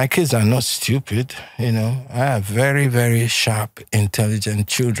my kids are not stupid, you know. I have very, very sharp, intelligent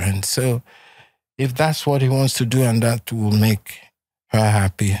children. So if that's what he wants to do and that will make her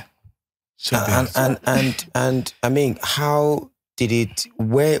happy. So and I mean, how did it,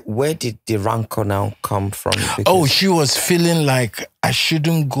 where did the rancor now come from? Because she was feeling like I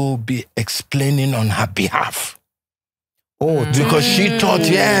shouldn't go be explaining on her behalf. Because she thought,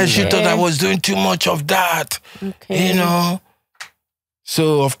 she thought I was doing too much of that, you know.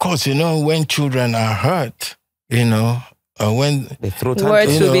 So, of course, you know, when children are hurt, you know, when they throw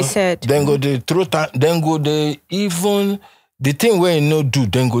words will be said, then go they throw, then go they even, the thing where you know do,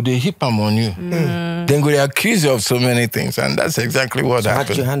 then go they hip them on you. Then go they accuse you of so many things. And that's exactly what happened.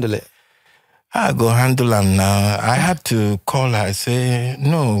 How did you handle it? I go handle them now. I had to call her, I say,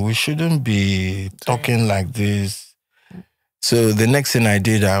 no, we shouldn't be talking like this. So the next thing I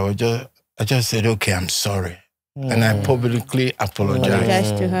did, I just said, okay, I'm sorry. And I publicly apologized.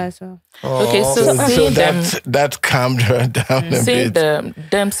 Apologize to her as well. Okay, so So seeing them, that calmed her down a seeing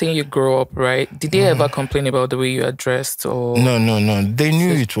bit. them seeing you grow up, right? Did they ever complain about the way you are dressed or? No. They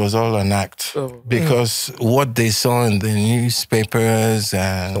knew it was all an act Oh. because what they saw in the newspapers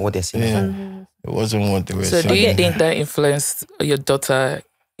and What they're saying. it wasn't what they were So saying. do you think that influenced your daughter?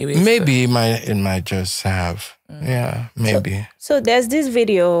 Maybe it might just have. Yeah, maybe. So there's this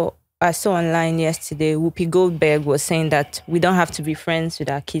video I saw online yesterday. Whoopi Goldberg was saying that we don't have to be friends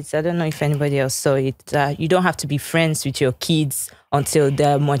with our kids. I don't know if anybody else saw it. You don't have to be friends with your kids until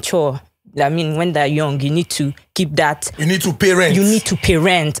they're mature. I mean, when they're young, you need to keep that. You need to parent. You need to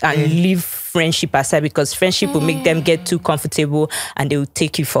parent and leave friendship aside because friendship will make them get too comfortable and they will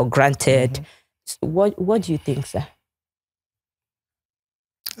take you for granted. So what do you think, sir?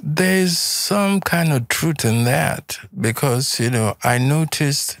 There's some kind of truth in that because, I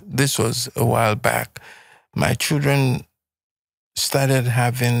noticed this was a while back. My children started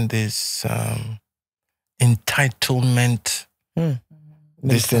having this entitlement,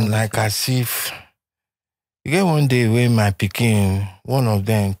 this thing like as if, you get one day when my pikin, one of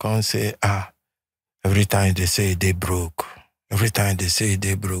them can say, every time they say they broke, every time they say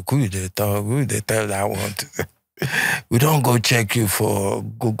they broke, who they talk, who they tell that one to we don't go check you for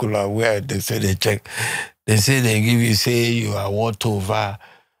Google or where they say they check. They say they give you, say you are worth over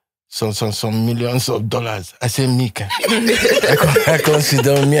some millions of dollars. I say, Mika, I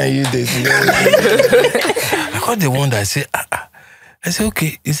consider me and you this. I got the one that say, I say,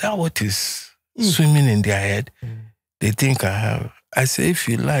 okay, is that what is swimming in their head? They think I have. I say, if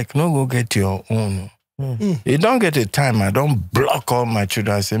you like, no go get your own. You don't get a time. I don't block all my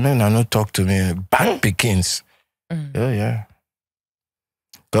children. I say, man, I don't talk to me. Bad pickings. Yeah.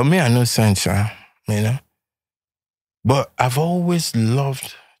 Got me, I know sense, But I've always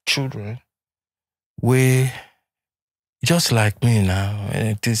loved children where, just like me now,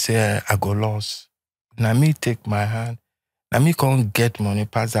 when they say I go lost, now me take my hand, now me can't get money,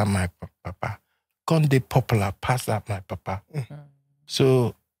 pass that my papa. Can't they popular, pass that my papa.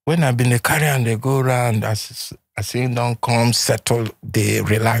 So when I've been a carrier and they go around, I say, don't come, settle, they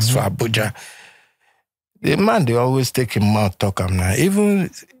relax for Abuja. The man, they always take him out, talk him now.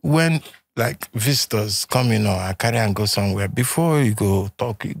 Even when, like, visitors come, I carry and go somewhere, before you go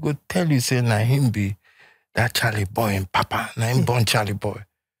talk, you go tell you, say, na him be that Charlie boy and papa, na him born Charlie boy.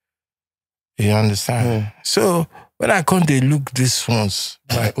 You understand? So, when I come, they look these ones,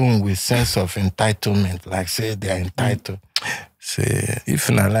 my own, with sense of entitlement, like, say, they're entitled. Say,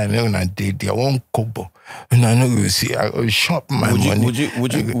 if I lie, maybe I did, they won't kobo. And I know you see, I will shop my money.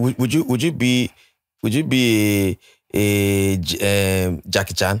 Would you be a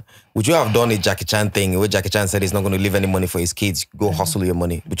Jackie Chan? Would you have done a Jackie Chan thing where Jackie Chan said he's not going to leave any money for his kids? Go hustle your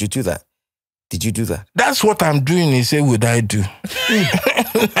money. Would you do that? Did you do that? That's what I'm doing. He said, would I do?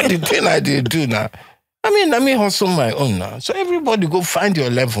 The thing I did do now. Let me hustle my own now. So everybody go find your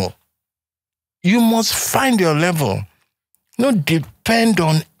level. You must find your level. Not depend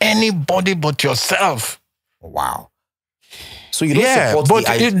on anybody but yourself. Wow. So you don't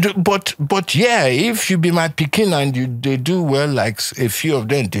support but yeah, if you be my pikin and they do well, like a few of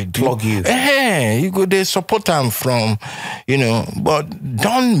them, they do. Plug you. You go, they support them from, but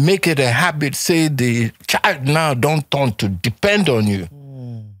don't make it a habit, say the child now don't turn to depend on you.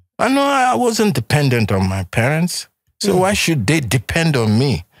 I know I wasn't dependent on my parents, so why should they depend on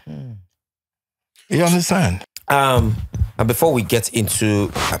me? You understand? And before we get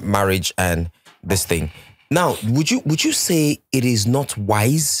into marriage and this thing, now, would you say it is not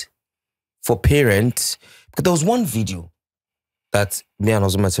wise for parents? Because there was one video that me and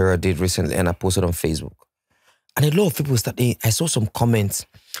Ozumatera did recently and I posted on Facebook. And a lot of people started, I saw some comments.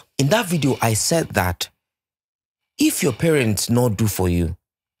 In that video, I said that if your parents not do for you,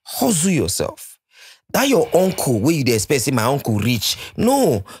 hustle yourself. That your uncle, where you expect say my uncle rich.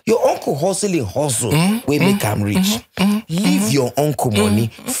 No, your uncle hustle, where make him rich. Leave your uncle money,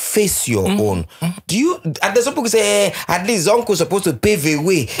 face your own. Do you, and there's some people say, at least uncle supposed to pave a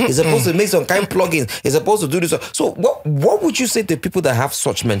way. He's supposed to make some kind of plugins. He's supposed to do this. So what would you say to people that have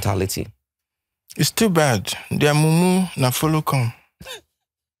such mentality? It's too bad. Their mumu na follow come.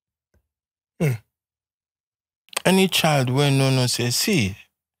 Any child when no say, see,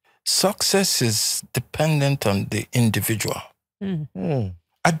 success is dependent on the individual.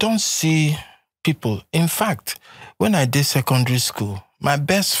 I don't see people. In fact, when I did secondary school, my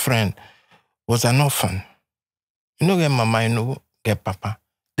best friend was an orphan. You know, get mama, you know, get papa.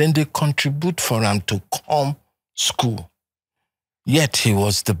 Then they contribute for him to come school. Yet he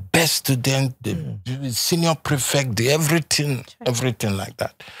was the best student, the senior prefect, the everything like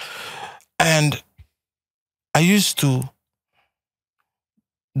that. And I used to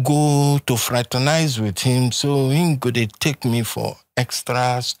go to fraternize with him, so he could take me for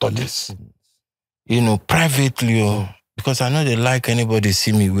extra studies, privately, because I know they like anybody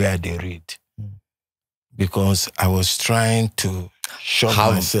see me where they read. Because I was trying to shut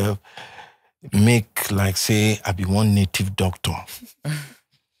myself, make like say I be one native doctor.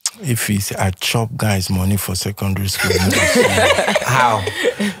 If I chop guys money for secondary school. How?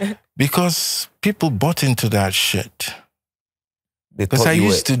 Because people bought into that shit. Because I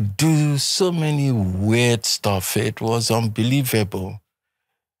used to do so many weird stuff. It was unbelievable.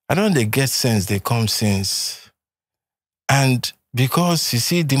 I don't they get sense, they come since. And because you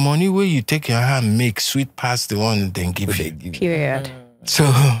see, the money where you take your hand make sweet past the one then give you. Period. So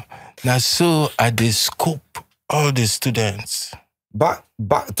now I dey scope all the students. But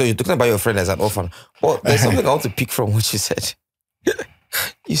so you're talking about your friend as an orphan. But there's something I want to pick from what you said.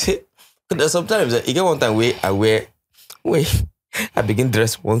 You said there's sometimes you get one time where I begin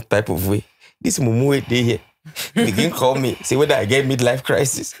dress one type of way. This mumu day here. Begin call me, say whether I get midlife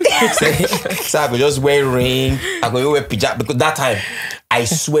crisis. So I could just wear ring, I could wear pijama, because that time I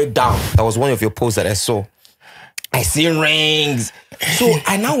swear down. That was one of your posts that I saw. I see rings. So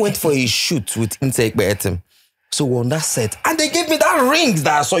I now went for a shoot with Intake by Etim. So on that set, and they gave me that rings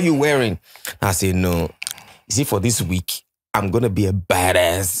that I saw you wearing. I said, no. You see, for this week, I'm gonna be a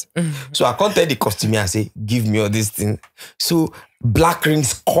badass. So I can't tell the costume. I say, give me all this thing. So black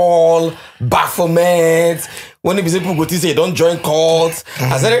rings, call, Baphomet. When the people go to say, don't join calls.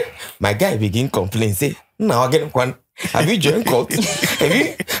 I said, my guy begin complain. Say, no, I get one. Have you joined calls? Have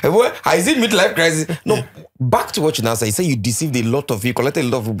you? Is it midlife crisis? No. Back to what you now say. You say you deceived a lot of people, collected a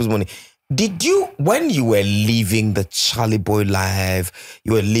lot of people's money. Did you, when you were living the Charley Boy life,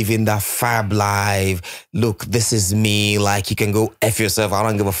 you were living that fab life, look, this is me, like you can go F yourself, I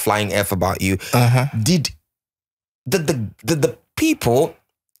don't give a flying F about you. Did the people,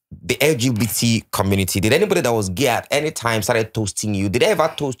 the LGBT community, did anybody that was gay at any time started toasting you? Did they ever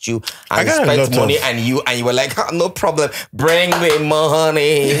toast you and spent money and you were like, oh, no problem, bring me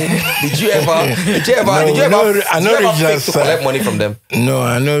money? Did you ever collect money from them? No,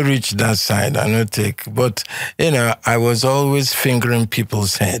 I no reach that side. I no take. But I was always fingering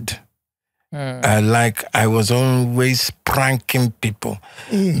people's head. I was always pranking people.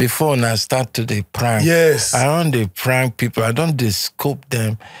 Before I start to the prank. Yes. I don't dey prank people. I don't scope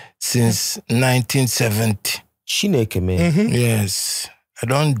them since 1970. Chineke, man. Yes. I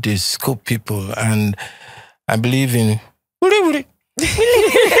don't scope people, and I believe in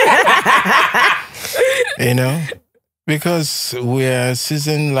because we are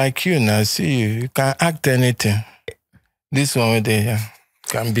seasoned like you now. See you can act anything. This one with the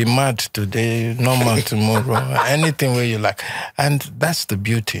can be mad today, normal tomorrow, anything where you like. And that's the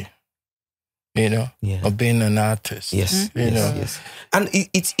beauty, of being an artist. Yes, yes. And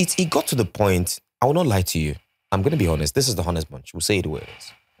it got to the point, I will not lie to you. I'm going to be honest. This is the honest bunch. We'll say it the way it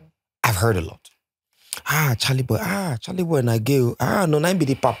is. I've heard a lot. Charley boy, and I gay. No, I be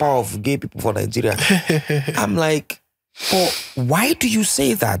the papa of gay people for Nigeria. I'm like, why do you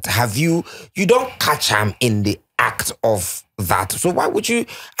say that? You don't catch him in the act of that. So why would you?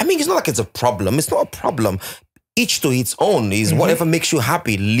 I mean, it's not like it's a problem. It's not a problem. Each to its own is whatever makes you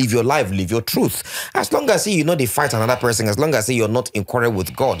happy. Live your life, live your truth. As long as you know they fight another person, as long as you're not in quarrel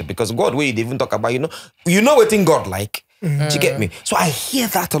with God, because God, we even talk about, you know what in God like. Do you get me? So I hear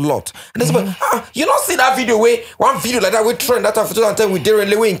that a lot. And it's like, you don't see that video where one video like that we trend that after 2010 with Darren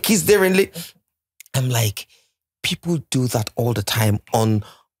Lee, we kiss Darren Lee. I'm like, people do that all the time on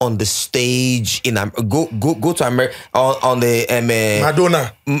the stage in go to America on the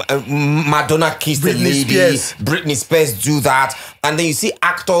Madonna kiss the lady. Britney Spears do that, and then you see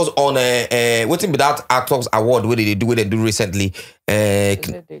actors on what's in that actors award? What did they do? What they do recently?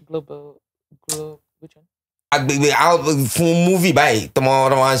 The global which one? Movie by tomorrow.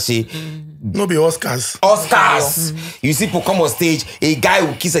 No be Oscars. You see people come on stage, a guy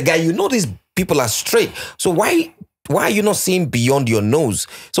will kiss a guy. You know these people are straight. So why are you not seeing beyond your nose?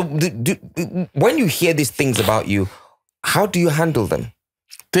 So when you hear these things about you, how do you handle them?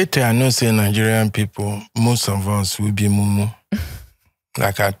 Tete, I know say Nigerian people, most of us will be mumu.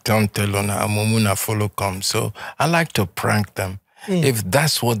 Like I don't tell on mumu na follow come. So I like to prank them. If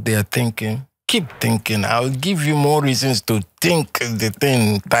that's what they're thinking, keep thinking. I'll give you more reasons to think the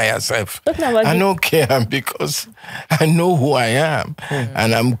thing by yourself. I don't care because I know who I am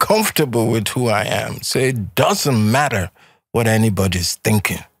and I'm comfortable with who I am. So it doesn't matter what anybody's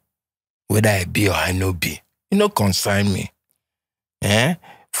thinking, whether I be or I no be. Concern me.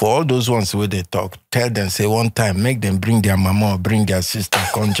 for all those ones where they talk, tell them, say one time, make them bring their mama or bring their sister,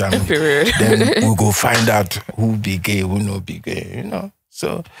 come jam me. Then we'll go find out who be gay, who no be gay, you know.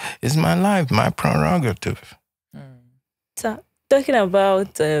 So it's my life, my prerogative. So talking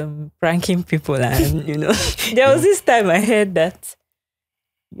about pranking people, and you know, there was this time I heard that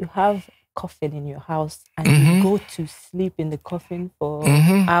you have coffin in your house and you go to sleep in the coffin for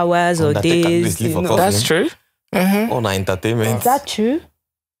hours or days. You know. That's true. On our entertainment. Is that true?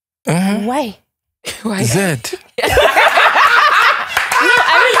 Why? Why? Zed.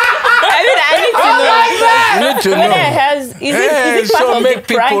 I need to know. You need to know. Is it part so of make the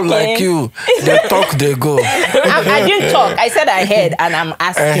people pranking? like you, they talk, they go. I didn't talk. I said I heard, and I'm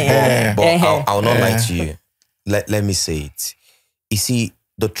asking. But I'll not lie to you. Let me say it. You see,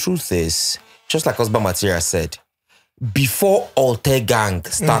 the truth is, just like Husband Material said, before Alter Gang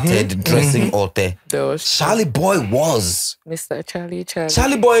started dressing Alter, Charley Boy was. Mr. Charley.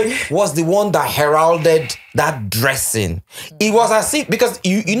 Charley Boy was the one that heralded that dressing. It was as if, because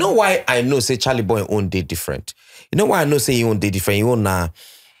you know why I know, say Charley Boy own day different. You know why I know, say he own day different. You own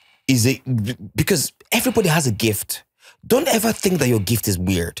because everybody has a gift. Don't ever think that your gift is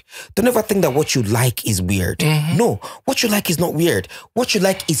weird. Don't ever think that what you like is weird. No, what you like is not weird. What you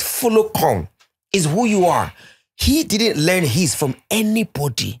like is follow come, is who you are. He didn't learn his from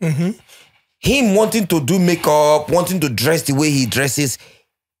anybody. Him wanting to do makeup, wanting to dress the way he dresses,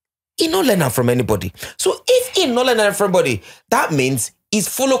 he not learn that from anybody. So if he not learn that from anybody, that means he's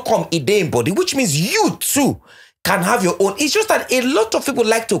follow come a day in body, which means you too can have your own. It's just that a lot of people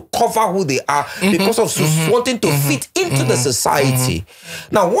like to cover who they are because of wanting to fit into the society.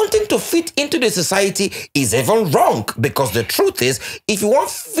 Now, wanting to fit into the society is even wrong, because the truth is, if you want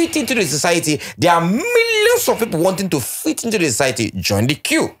to fit into the society, there are millions of people wanting to fit into the society. Join the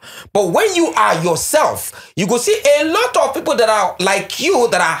queue. But when you are yourself, you go see a lot of people that are like you,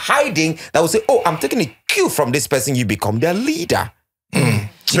 that are hiding, that will say, oh, I'm taking a cue from this person. You become their leader.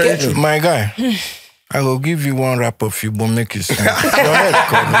 My guy, I will give you one rap of you, but make it stand. Your head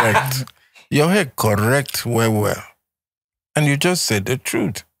correct. Your head correct well. And you just said the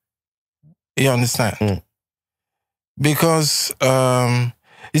truth. You understand? Because,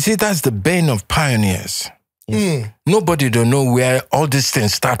 you see, that's the bane of pioneers. Nobody don't know where all these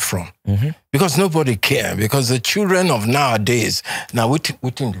things start from. Because nobody care. Because the children of nowadays, now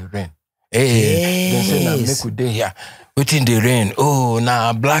within the rain. Hey, they say now make we day here. Within the rain. Oh,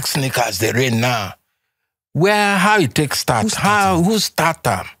 now black sneakers, the rain now. How it takes start? Who start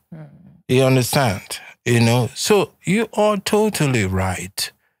them? You understand? You know? So you are totally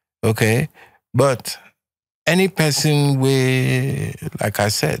right. Okay? But any person like I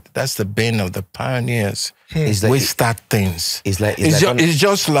said, that's the bane of the pioneers. We start things. It's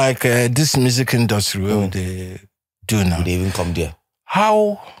just like this music industry where they do now. They even come there.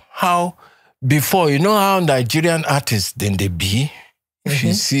 How before, you know how Nigerian artists then they be? If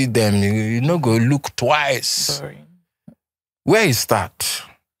you see them, you not go look twice. Sorry. Where it start?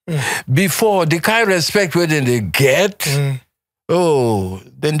 Before, the kind of respect where they get, then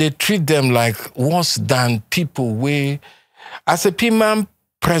they treat them like worse than people where, as a PMAM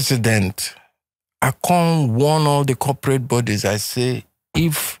president, I can't warn all the corporate bodies. I say,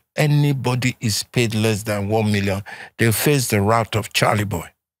 if anybody is paid less than 1 million, they face the wrath of Charley Boy.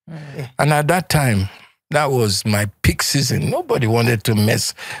 And at that time, that was my peak season. Nobody wanted to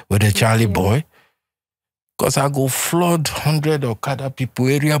mess with the Charley Boy. Because I go flood 100 Okada people,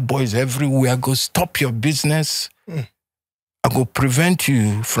 area boys everywhere. I go stop your business. I go prevent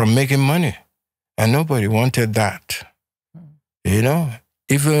you from making money. And nobody wanted that. You know?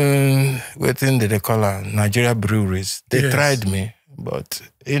 Even within the color, Nigeria breweries, they tried me. But,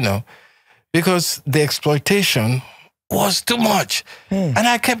 you know, because the exploitation was too much. And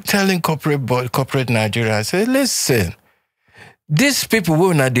I kept telling corporate Nigeria, I said, listen, these people,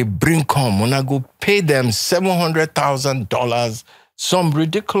 when they bring come, when I go pay them $700,000, some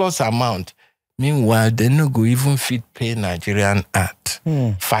ridiculous amount. Meanwhile, they no go even fit pay Nigerian art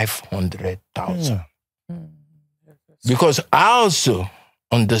 $500,000. Because I also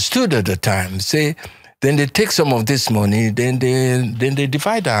understood at the time, say, then they take some of this money, then they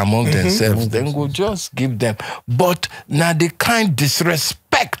divide it among themselves, then we'll just give them. But now they kind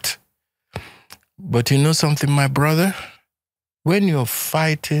disrespect. But you know something, my brother? When you're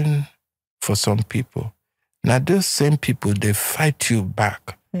fighting for some people, now those same people, they fight you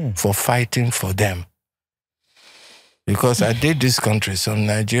back for fighting for them. Because I did this country, some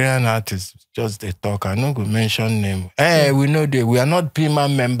Nigerian artists just they talk. I not go mention name. Hey, we know we are not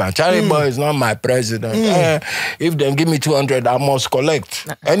PMA member. Charley Boy is not my president. If they give me 200, I must collect.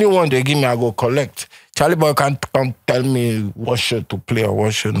 Anyone they give me, I go collect. Charley boy can't tell me what show to play or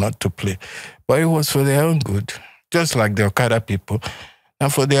what show not to play. But it was for their own good. Just like the Okada people.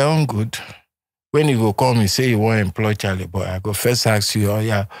 And for their own good. When you go call me, say you want to employ Charley boy, I go first ask you, oh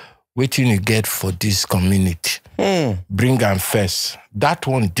yeah, what you get for this community? Bring them first. That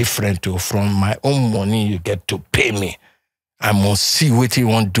one different too. From my own money you get to pay me. I must see what you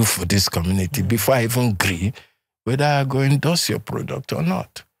want to do for this community before I even agree whether I go endorse your product or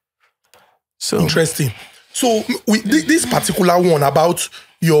not. So interesting. So this particular one about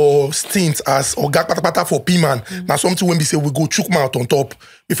your stint as Oga Patapata for P-Man, now something when we say we go chook mouth on top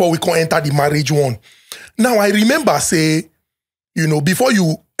before we can enter the marriage one. Now I remember say, you know, before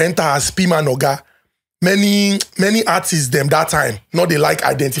you enter as P-Man Oga, many artists them that time, not they like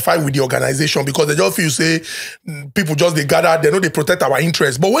identify with the organization because they just feel say people just they gather, they know they protect our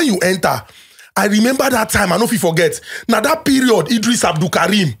interests. But when you enter, I remember that time, I know if you forget. Now that period, Idris Abdul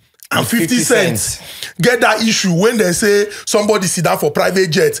Karim and 50 Cent get that issue when they say somebody sit down for private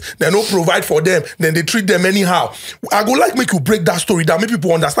jets, they don't provide for them, then they treat them anyhow. I go like make you break that story that make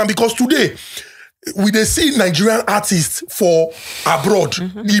people understand because today, we they see Nigerian artists for abroad.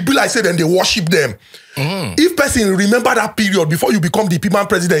 It be like say then they worship them. If person remember that period before you become the P-Man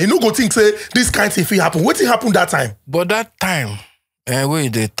president, you know go think say this kind of thing happen. What thing happened that time? But that time, where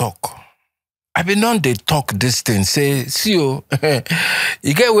they talk, I been on they talk this thing. Say, see you,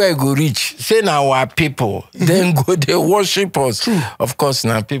 you get where you go reach. Say now our people, then go they worship us. Of course,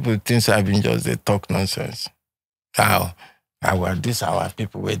 now people think I've been just they talk nonsense. How this our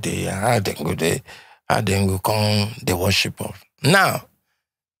people where they how they go come they worship us. Now,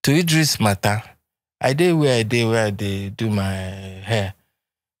 to Idris matter, I did where they do my hair.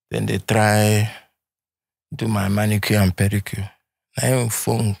 Then they try do my manicure and pedicure. Now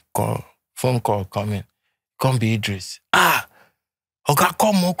phone call coming. Come be Idris. Okay,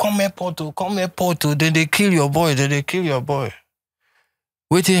 come airport. Then they kill your boy.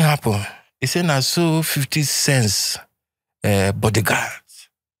 Waiting happen. He said I saw 50 cents bodyguards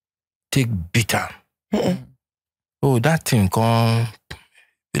take beat him. Oh, that thing come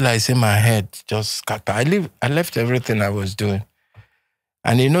feel like say my head just scatter. I left everything I was doing.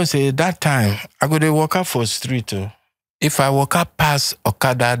 And you know, say that time I go to walk up for street too. If I walk up past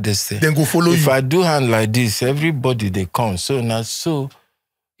Okada this day, then go follow if you. I do hand like this, everybody they come. So now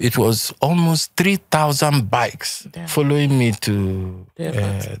it was almost 3,000 bikes following me to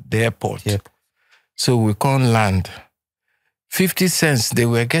the airport. Yep. So we can't land. 50 cents, they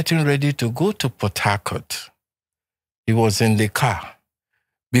were getting ready to go to Port Harcourt. He was in the car.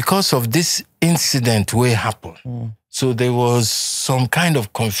 Because of this incident where happened. So there was some kind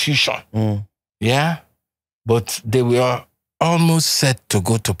of confusion. Yeah? But they were almost set to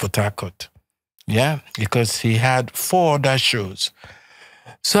go to Port Harcourt. Yeah? Because he had 4 other shows.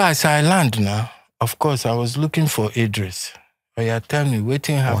 So as I land now, of course, I was looking for Idris. Oh yeah, tell me, what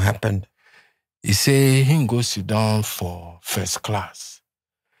happened? He say he go sit down for first class.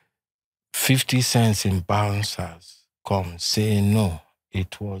 50 cents in bouncers come say no,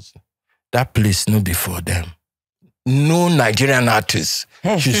 it was that place no before them. No Nigerian artist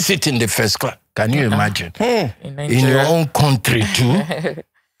should sit in the first class. Can you imagine? In your own country too.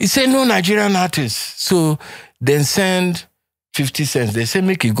 He say no Nigerian artist. So then send 50 cents. They say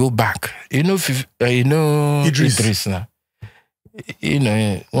make you go back. You know Idris now. You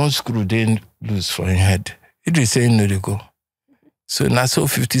know, one screw didn't lose for his head. Idris say no they go. So now so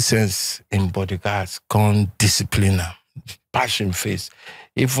 50 cents in bodyguards can't discipline him. Passion face.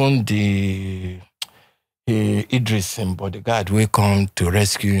 Even the Idris in bodyguard will come to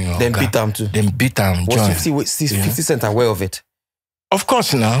rescue you. Then beat him too. Then beat him. Was 50 Cent aware of it? Of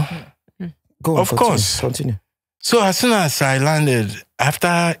course now. Go on, of course. Continue. So as soon as I landed,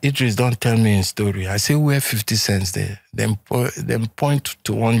 after Idris don't tell me his story, I say where 50 cents there. Then point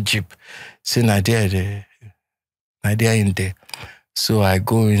to one jeep. Say Nadia in there. So I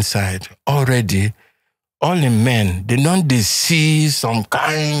go inside. Already, all the men, they don't see some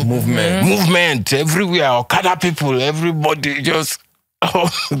kind movement everywhere. Okada people, everybody just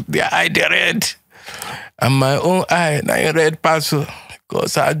their eye they red. And my own eye, now red parcel.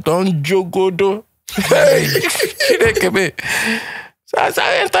 Because I don't jogodo. Hey, so as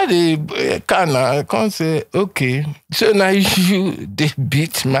I enter the car now, I can't say, okay, so now they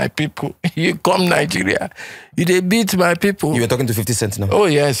beat my people. You come Nigeria, they beat my people. You were talking to 50 Cent now? Oh,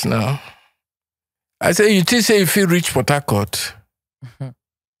 yes, now. I say, you think say if you reach Port Harcourt,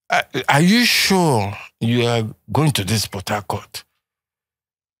 are you sure you are going to this Port Harcourt?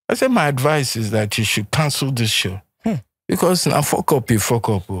 I said, my advice is that you should cancel this show. Because now fuck up.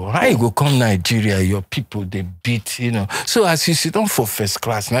 Oh. How you go come Nigeria, your people, they beat, So as you sit down for first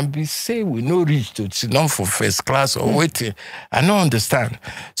class, now be say we no reach to sit down for first class or waiting. I don't understand.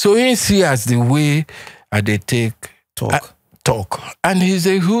 So he see as the way they take talk. And he's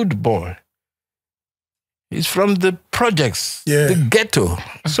a hood boy. He's from the projects, the ghetto.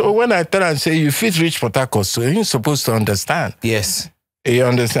 So when I tell him, say, you fit reach Port Harcourt, so he's supposed to understand. Yes. You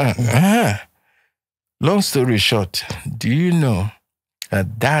understand? Long story short, do you know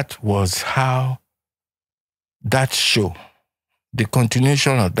that was how that show, the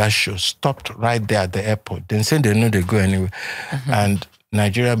continuation of that show stopped right there at the airport. Then said they know they go anywhere. And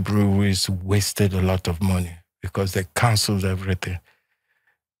Nigerian breweries wasted a lot of money because they canceled everything.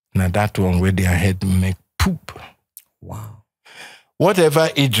 Now that one where their head make poop. Wow. Whatever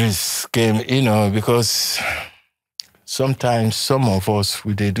Idris came, because sometimes some of us,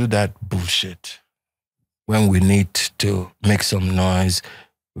 they do that bullshit. When we need to make some noise,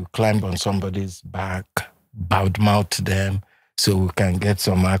 we climb on somebody's back, badmouth them so we can get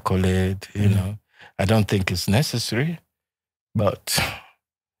some accolade, I don't think it's necessary, but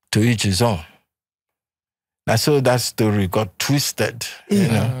to each his own. I saw that story got twisted,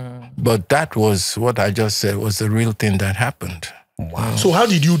 But that was what I just said was the real thing that happened. Wow. So how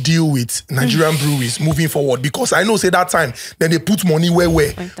did you deal with Nigerian breweries moving forward? Because I know, say that time, then they put money where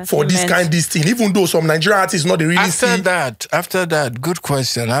for this thing. Even though some Nigerian artists not they really After that, good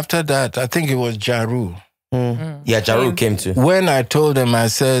question. After that, I think it was Jaru. Yeah, Jaru came too. When I told them, I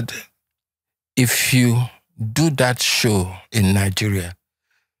said, if you do that show in Nigeria,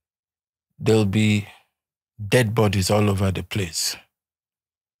 there'll be dead bodies all over the place.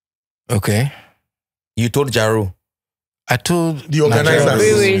 Okay? You told Jaru? I told the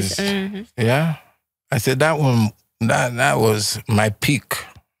organizers. Yeah. I said that one, that was my peak.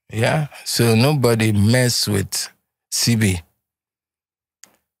 Yeah. So nobody mess with CB.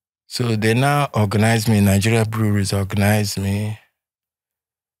 So they now organize me. Nigeria Breweries organized me.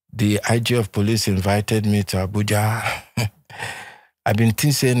 The IG of police invited me to Abuja. I've been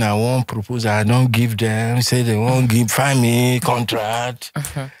saying I won't propose. I don't give them. Say they won't find me contract.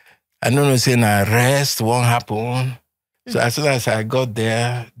 I don't know, saying arrest won't happen. So as soon as I got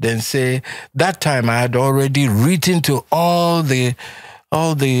there, then say that time I had already written to all the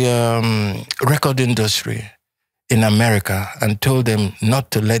record industry in America and told them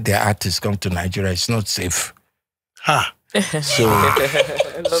not to let their artists come to Nigeria. It's not safe.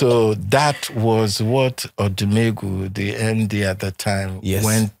 So that was what Odumegu, the MD at the time,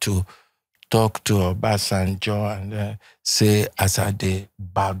 went to talk to Obasanjo and say, as I did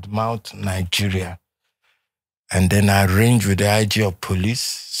badmouth Nigeria. And then I arranged with the IG of police.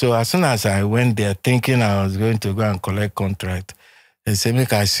 So as soon as I went there thinking I was going to go and collect contract, they said,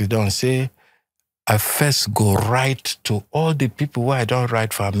 make I sit down, say, I first go write to all the people who I don't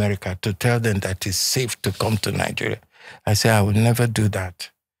write for America to tell them that it's safe to come to Nigeria. I said, I will never do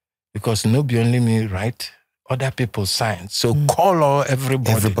that because nobody only me write, other people sign. So call all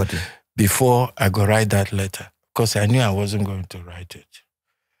everybody before I go write that letter because I knew I wasn't going to write it.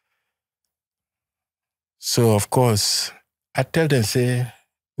 So, of course, I tell them, say,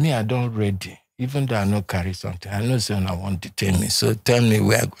 me, I don't ready. Even though I don't carry something. I know someone I want to detain me. So tell me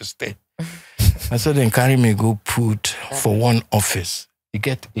where I go stay. I said, then carry me, go put for one office. You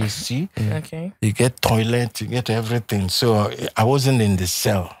get AC, you get toilet, you get everything. So I wasn't in the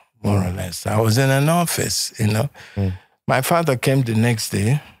cell, more or less. I was in an office, My father came the next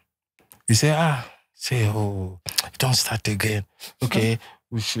day. He said, don't start again. Okay.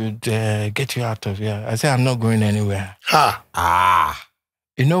 We should get you out of here. I said, I'm not going anywhere.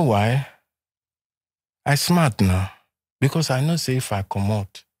 You know why? I smart now. Because I know, say, if I come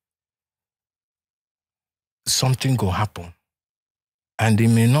out, something will happen. And it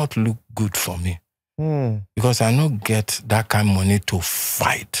may not look good for me. Because I don't get that kind of money to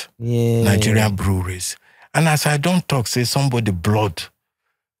fight Nigerian breweries. And as I don't talk, say, somebody blood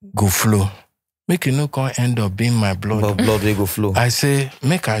go flow. Make you can't end up being my blood. Blood will go flow. I say,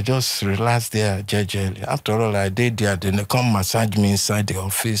 make I just relax there, jejely. After all, I did there. Then they come massage me inside the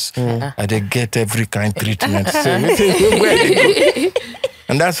office. I they get every kind of treatment. So, where they go?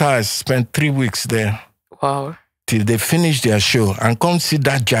 And that's how I spent 3 weeks there. Wow. Till they finish their show. And come see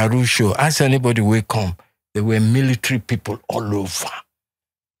that Jaru show. Ask anybody where come. There were military people all over.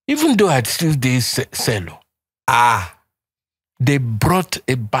 Even though I'd still did sell. They brought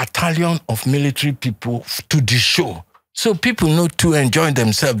a battalion of military people to the show. So people know to enjoy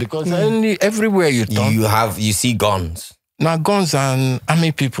themselves because everywhere you turn. You see guns. Now guns and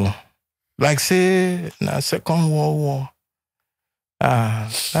army people. Like say, now Second World War.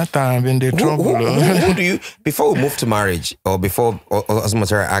 That time I've been the trouble. Who do you, before we move to marriage, or before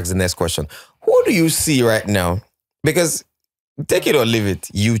Osmatera asks the next question, who do you see right now? Because take it or leave it,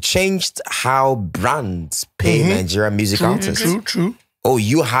 you changed how brands pay Nigerian music artists. True. Oh,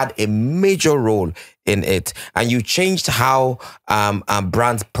 you had a major role in it, and you changed how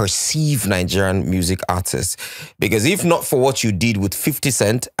brands perceive Nigerian music artists. Because if not for what you did with 50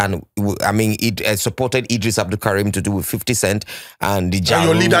 Cent, and I mean, it supported Idris Abdul Karim to do with 50 Cent, and the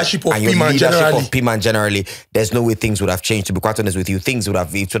your leadership of P-Man generally, there's no way things would have changed. To be quite honest with you, things would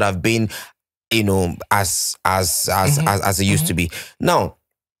have been, you know, as it used to be. Now,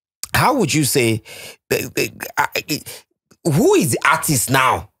 how would you say? Who is the artist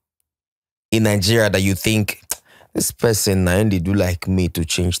now in Nigeria that you think this person and they do like me to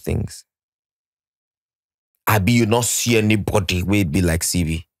change things? Abi, you not see anybody where it be like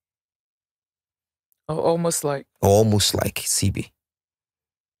CB? Almost like CB.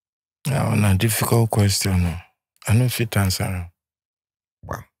 A difficult question. I don't fit answer.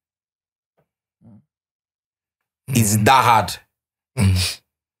 Wow. Is that hard?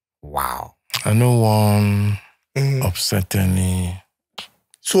 Wow. I know one upset any.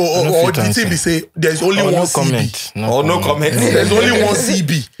 So, or the thing we say, there's only one comment. CB. No comment. There's only one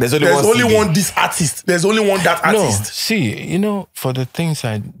CB. There's only one this artist. There's only one that artist. No, see, you know, for the things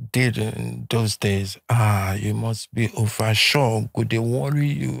I did in those days, you must be oversure. Could they worry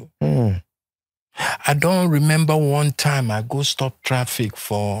you? I don't remember one time I go stop traffic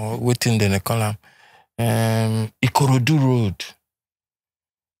for waiting in the column, Ikorodu Road.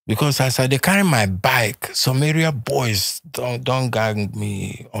 Because as I carry my bike, some area boys don't gang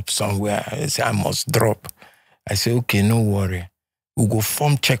me up somewhere. I say I must drop. I say, okay, no worry. We'll go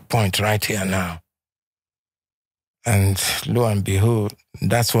form checkpoint right here now. And lo and behold,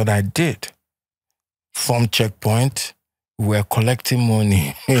 that's what I did. Form checkpoint. We're collecting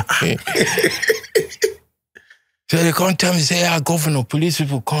money. So they come tell me, say, governor, police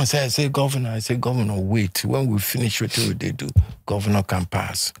people come. I say, governor, wait. When we finish what they do, governor can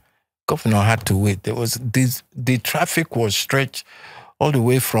pass. Governor had to wait. There was the traffic was stretched all the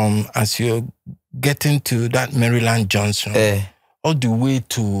way from as you're getting to that Maryland Junction, all the way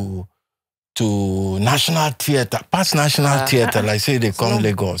to National Theatre, past National Theatre, like say they come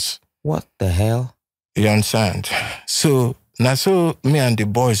Lagos. What the hell? You understand? So now, so me and the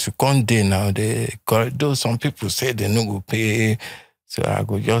boys who come there now, though some people say they no go pay, so I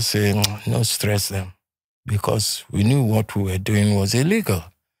go just say, no stress them, because we knew what we were doing was illegal.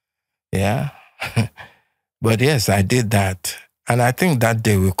 Yeah. But yes, I did that. And I think that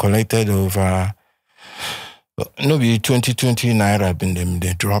day we collected over, maybe 2020 naira been them,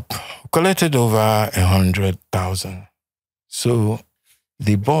 they drop. We collected over 100,000. So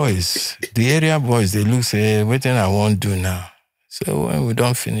the boys, the area boys, they look, say, what thing I won't do now. So when we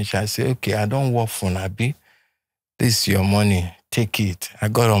don't finish, I say, okay, I don't work for Nabi. This is your money. Take it. I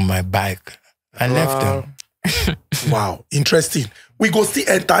got on my bike. I left them. Wow, interesting. We go still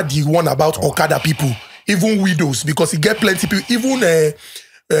enter the one about Okada people, even widows, because it get plenty people, even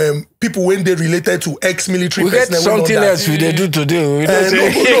people when they related to ex-military. We get something else we they do today.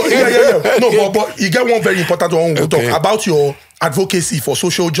 But you get one very important one we'll talk about your advocacy for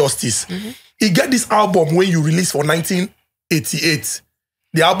social justice. You get this album when you released for 1988.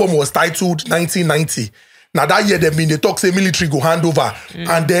 The album was titled 1990. Now that year they talk say military go hand over,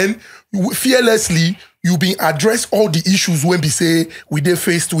 and then fearlessly you been address all the issues when we say we they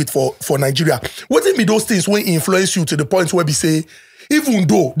faced with for Nigeria. What be those things when influence you to the point where we say, even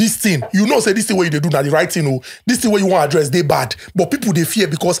though this thing, you know, say this thing where you do now the right thing, oh, this thing where you want to address, they bad, but people they fear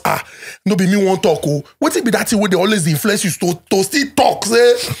because no be me won't talk, oh. What be that thing where they always influence you to still talk,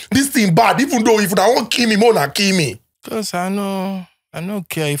 say this thing bad, even though if I won't kill me, more than kill me. Because I don't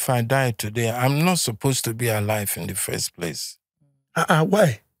care if I die today. I'm not supposed to be alive in the first place.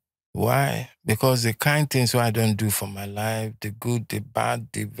 Why? Why? Because the kind things I don't do for my life, the good, the bad,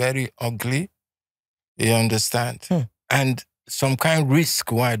 the very ugly, you understand? And some kind of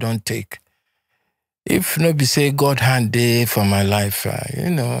risk why I don't take. If nobody say God hand day for my life, you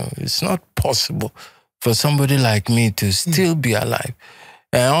know, it's not possible for somebody like me to still be alive.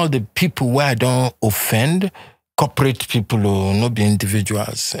 And all the people where I don't offend, corporate people or not be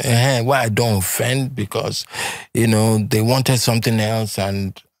individuals, why I don't offend, because, you know, they wanted something else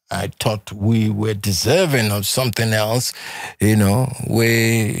and I thought we were deserving of something else, you know,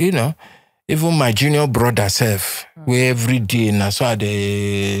 even my junior brother self, we every day, and that's why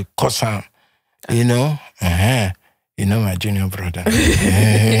they cuss him, you know, you know my junior brother.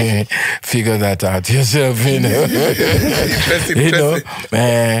 Figure that out yourself, you know. Interesting. You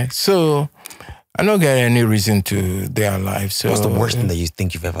know, so I don't get any reason to their life. So What's the worst thing that you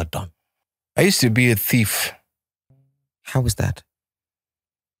think you've ever done? I used to be a thief. How is that?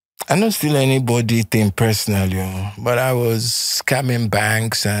 I don't steal anybody thing personally, but I was scamming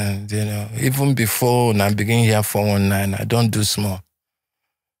banks and, even before when I begin here 419, I don't do small.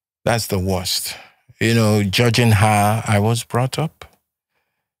 That's the worst. Judging how I was brought up,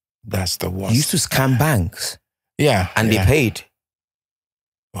 that's the worst. You used to scam banks? Yeah. And they paid?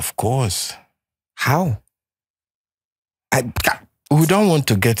 Of course. How? We don't want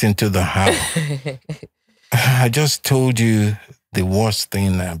to get into the how. I just told you the worst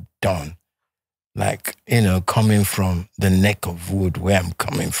thing I've done. Like, coming from the neck of wood where I'm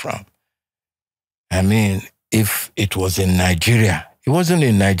coming from. I mean, if it was in Nigeria, it wasn't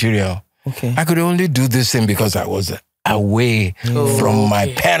in Nigeria. Okay. I could only do this thing because I was away from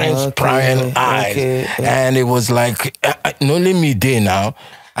my parents' prying eyes. And it was like, only me there now.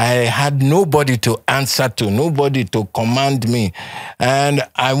 I had nobody to answer to, nobody to command me. And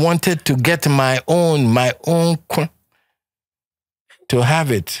I wanted to get my own to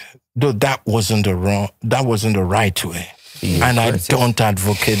have it. Though that wasn't the right way. Yeah, and I don't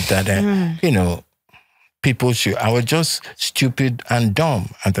advocate that, people should. I was just stupid and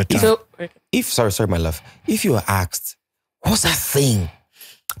dumb at the time. So, sorry, my love. If you were asked, what's that thing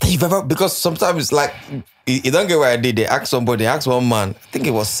that you've ever, because sometimes like, you don't get what I did. They asked one man, I think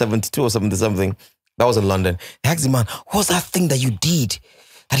it was 72 or something. That was in London. They asked the man, what's that thing that you did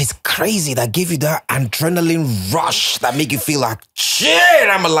that is crazy, that gave you that adrenaline rush that make you feel like, shit,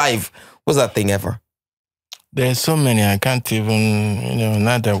 I'm alive? What's that thing ever? There's so many, I can't even,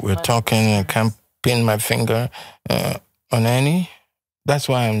 now that we're talking, I can't pin my finger on any. That's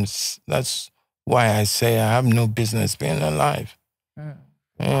why I say I have no business being alive.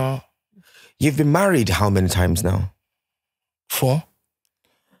 You've been married how many times now? 4.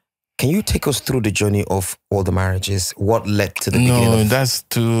 Can you take us through the journey of all the marriages? What led to the beginning? No, that's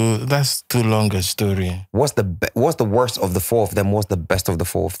too long a story. What's the worst of the 4 of them? What's the best of the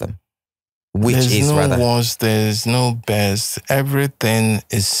 4 of them? There's no worst, there's no best. Everything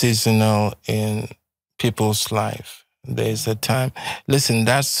is seasonal in people's life. There's a time. Listen,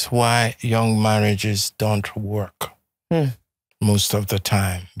 that's why young marriages don't work most of the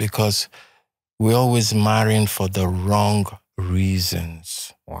time, because we're always marrying for the wrong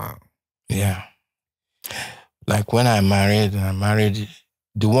reasons. Wow. Yeah. Like when I married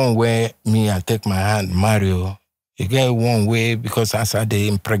the one where I take my hand, Mario, you get one way because as I dey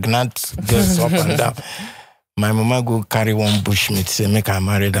impregnate girls up and down. My mama go carry one bushmeat, say, make I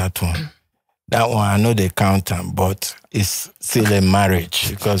marry that one. That one, I know they count them, but it's still a marriage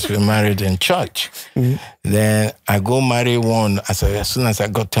because we married in church. Then I go marry one as soon as I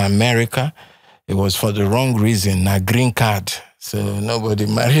got to America. It was for the wrong reason, a green card. So nobody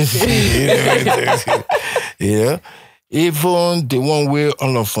marries me. Even the one way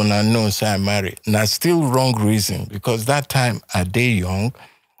all of them know say I married. Now still wrong reason, because that time I day young,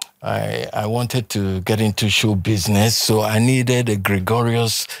 I wanted to get into show business, so I needed a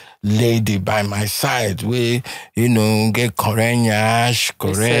gregarious lady by my side. We, get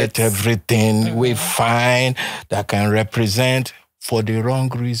correct everything. We fine that can represent for the wrong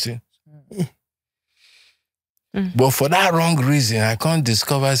reason. But for that wrong reason, I can't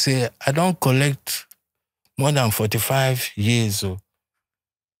discover, say, I don't collect more than 45 years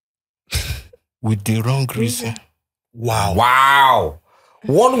with the wrong reason. Wow.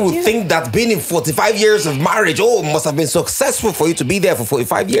 One would think that being in 45 years of marriage, must have been successful for you to be there for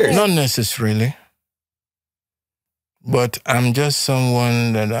 45 years. Not necessarily. But I'm just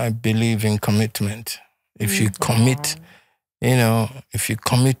someone that I believe in commitment. If you commit, if you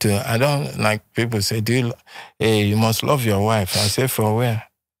commit to, I don't, like people say, you must love your wife. I say, for where?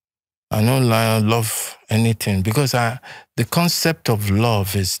 I don't love anything, because the concept of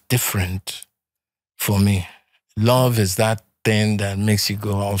love is different for me. Love is that thing that makes you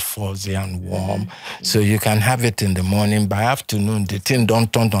go all fuzzy and warm. So you can have it in the morning, by afternoon, the thing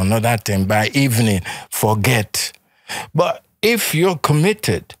don't turn to another thing, by evening, forget. But if you're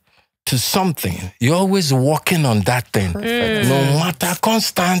committed to something, you're always working on that thing. No matter,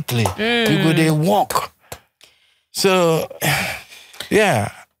 constantly. You go there walk. So,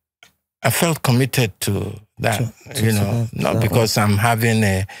 yeah, I felt committed to that, not because I'm having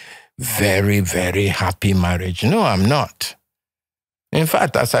a very, very happy marriage. No, I'm not. In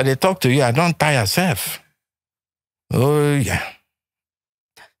fact, as I talk to you, I don't tire myself. Oh, yeah.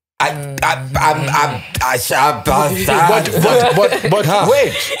 But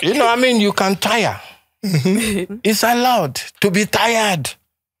wait, you can tire. It's allowed to be tired.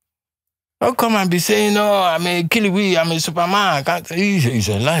 Don't come and be saying, no, I'm a Kiliwi, I'm a Superman. It's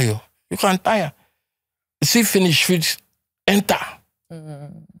a lie. You can tire. see finish fit, enter.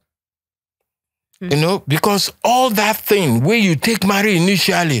 You know, because all that thing where you take marry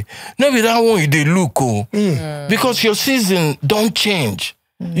initially, no be that one you dey look, because your season don't change.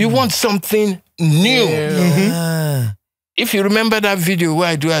 You want something new. If you remember that video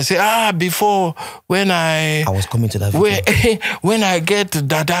where I say, before when I was coming to that video. when I get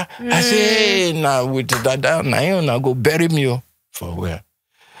Dada, I say, hey, now with Dada, now go bury me. For where?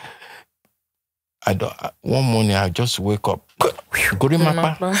 One morning I just wake up.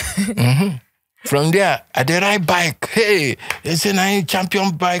 From there, I did ride bike. Hey, they say I ain't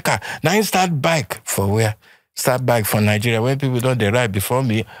champion biker. Now I start bike. For where? Start bike for Nigeria. When people don't ride before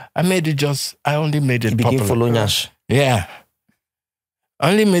me, I only made it popular. Begin following us. Yeah.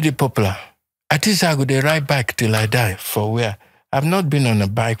 I only made it popular. At least I could ride bike till I die. For where? I've not been on a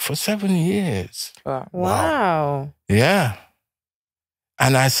bike for 7 years. Wow. Yeah.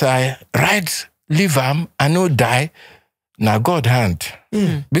 And as I ride, leave I no die. Now God hand.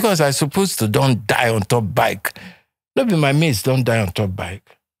 Because I supposed to don't die on top bike. Maybe my mates don't die on top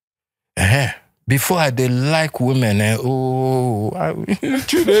bike. Before I did like women,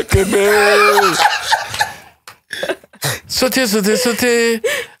 Sote.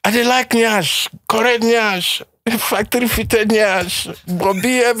 I did like nyash, correct nyash, factory fitted nyash,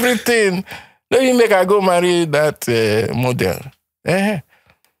 Bobby everything. Let me make I go marry that model.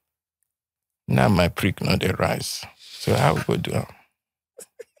 Now my prick not the rise. So how we go do it?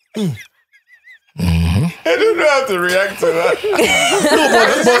 I don't know how to react to that. No,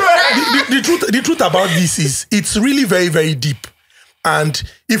 but the truth about this is it's really very, very deep. And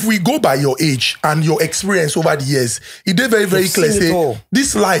if we go by your age and your experience over the years, it is very, very clear. Say,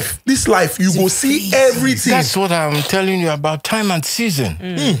 this life, you go see everything. That's what I'm telling you about time and season.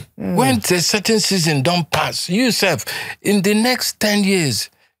 When a certain season don't pass, you yourself, in the next 10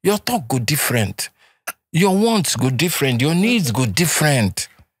 years, your talk go different. Your wants go different. Your needs go different.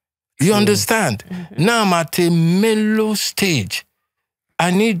 You understand? Now I'm at a mellow stage.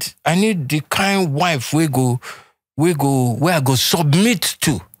 I need the kind wife where I go submit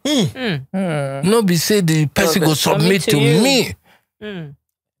to. No be say the person go submit to me.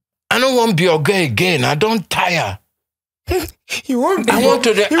 I don't want to be your guy again. I don't tire. You want I want to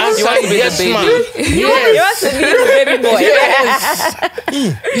answer yes, man. You want to be the baby boy.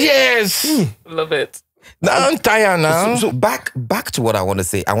 Yes. Love it. Now I'm tired now. So back to what I want to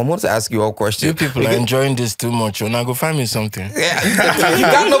say. I want to ask you a question. You people are enjoying this too much. Now go find me something. Yeah, you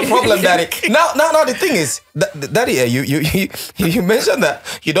got no problem, Daddy. Now, the thing is, Daddy, you mentioned that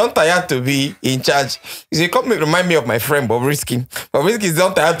you don't tire to be in charge. You say, come remind me of my friend Bobrisky. Bobrisky is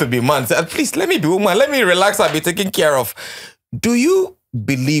not tired to be man. Say, please let me be woman. Let me relax. I'll be taken care of. Do you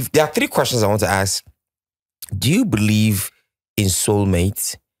believe? There are 3 questions I want to ask. Do you believe in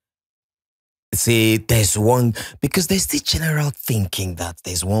soulmates? Say there's one, because there's the general thinking that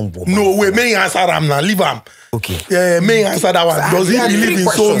there's one woman. No, wait, may I answer them now? Leave them. Okay. Yeah, may I answer that one? Does he believe in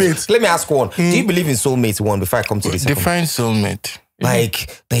soulmates? Let me ask one. Do you believe in soulmates, one, before I come to this? Define soulmate.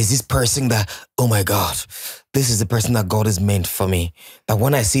 Like, there's this person that, oh my God, this is the person that God has meant for me. That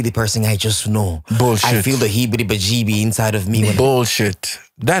when I see the person, I just know. Bullshit. I feel the heebie-bajeebie inside of me. Bullshit.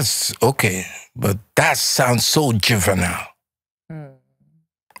 That's okay, but that sounds so juvenile.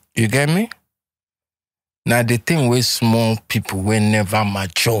 You get me? Now, the thing with small people will never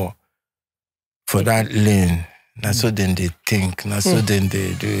mature for that lane. Now, so then they think. Now, so then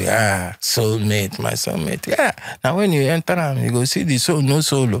they do, soulmate, my soulmate. Yeah. Now, when you enter them, you go see the soul, no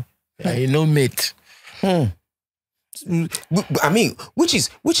solo. Yeah, you know mate. I mean, which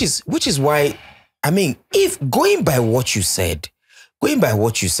is why, I mean, if going by what you said,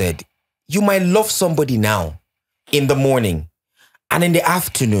 you might love somebody now in the morning, and in the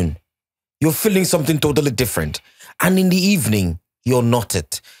afternoon, you're feeling something totally different. And in the evening, you're not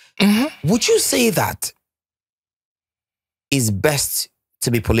it. Would you say that it's best to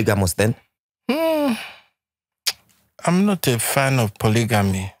be polygamous then? I'm not a fan of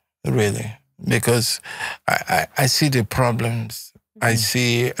polygamy, really, because I see the problems. I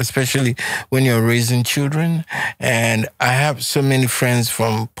see, especially when you're raising children, and I have so many friends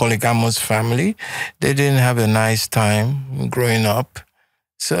from polygamous family. They didn't have a nice time growing up.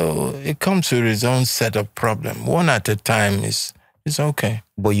 So it comes with its own set of problems. One at a time is okay.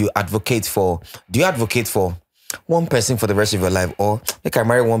 But do you advocate for one person for the rest of your life, or like I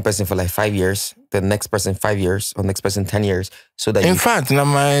marry one person for like 5 years, the next person 5 years, or next person 10 years, so that in fact, now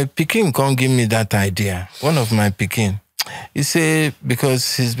my pikin can't give me that idea. One of my pikin, he say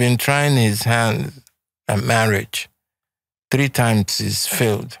because he's been trying his hand at marriage, 3 times he's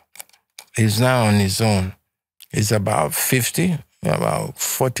failed. He's now on his own. He's about 50. About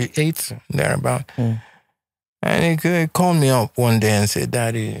 48, thereabout. And he called me up one day and said,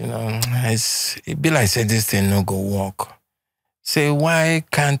 Daddy, it be like said this thing no go work. Say, why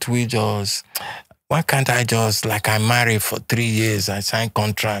can't I just, like I married for 3 years, I signed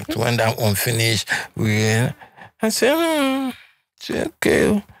contract, when that one finish, I said,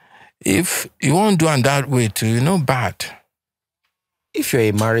 okay, if you won't do it that way too, bad. If you're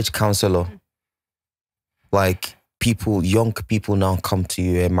a marriage counselor, like young people now come to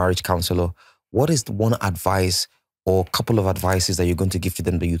you, a marriage counselor, what is the one advice or couple of advices that you're going to give to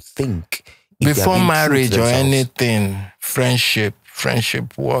them that you think before marriage or anything, friendship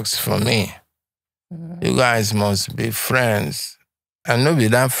works for me. You guys must be friends. And not be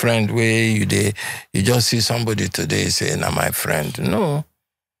that friend where you just see somebody today say, "Nah, my friend." No.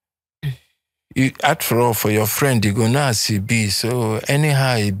 You after all, for your friend, you go know as he be. So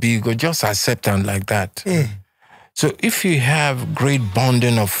anyhow he be, you go just accept him like that. So if you have great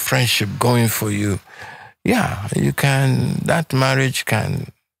bonding of friendship going for you, yeah, that marriage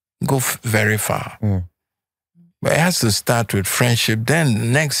can go very far. But it has to start with friendship.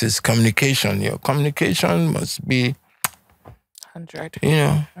 Then next is communication. Your communication must be 100.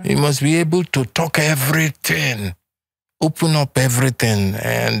 You must be able to talk everything, open up everything,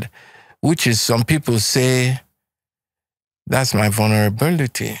 and which is some people say that's my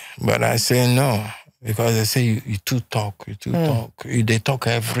vulnerability. But I say no, because they say you too talk, they talk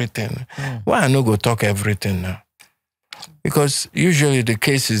everything. Why I no go talk everything now? Because usually the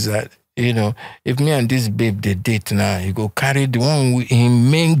case is that, if me and this babe, they date now, you go carry the one in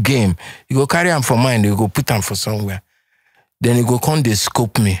main game, you go carry him for mine, you go put him for somewhere. Then you go come, they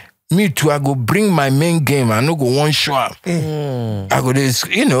scope me. Me too, I go bring my main game, I no go one show up. I go this,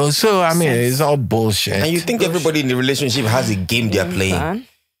 so I mean, it's all bullshit. And you think everybody in the relationship has a game they're playing?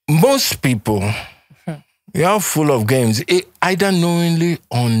 Most people, you're full of games, either knowingly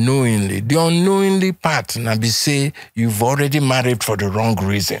or unknowingly. The unknowingly part, now be say you've already married for the wrong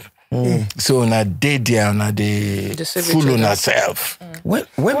reason. So na they there, na they fool on herself.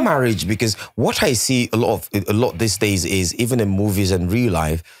 When marriage, because what I see a lot these days is even in movies and real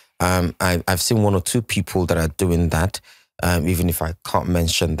life, I've seen 1 or 2 people that are doing that. Even if I can't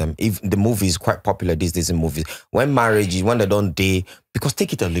mention them, if the movie is quite popular these days in movies. When marriage, when they don't date, because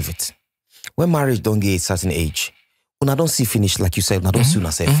take it or leave it. When marriage don't get a certain age, when I don't see finish, like you said, I don't see when I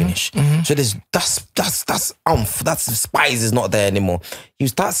say finish. So there's that spice is not there anymore. You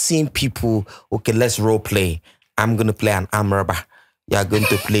start seeing people, okay, let's role play. I'm gonna play an arm robber. You're going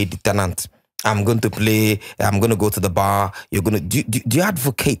to play the tenant. I'm going to go to the bar. You're gonna do you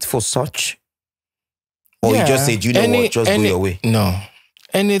advocate for such? Or you just say, do you know what? Just go your way. No.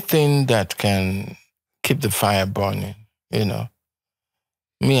 Anything that can keep the fire burning,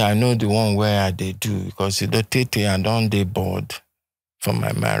 Me, I know the one where they do, because the tete and don't they bored from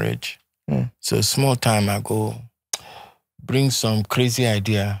my marriage. So small time I go bring some crazy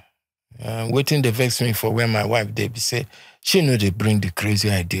idea. Waiting they vex me for when my wife they be say, she know they bring the crazy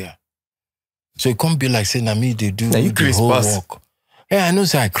idea. So it can't be like saying na me they do now you the whole work. Yeah, I know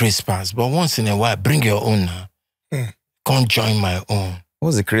say I Christmas, but once in a while, bring your own now. Can't join my own.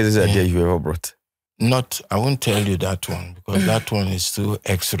 What's the craziest idea you ever brought? I won't tell you that one, because that one is too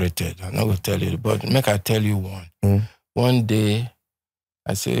X-rated. I'm not going to tell you, but make I tell you one. One day,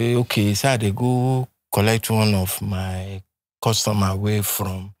 I say, okay, so I go collect one of my customer away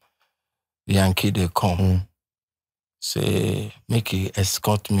from Yankee, they come. Say, make he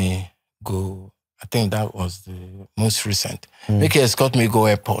escort me, go. I think that was the most recent. Make he escort me, go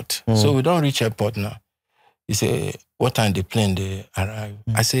airport. So we don't reach airport now. He say, what time the plane they arrive?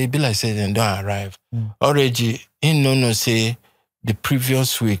 I say, Bill, I said, they don't arrive. Already, he no say, the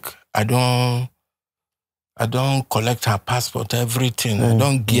previous week, I don't collect her passport, everything. I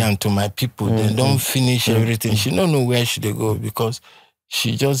don't give them to my people. They don't finish everything. She don't know where she they go, because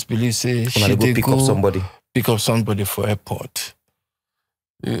she just believes say she go pick up somebody for airport.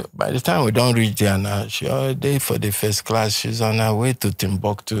 By the time we don't reach there now, she already for the first class. She's on her way to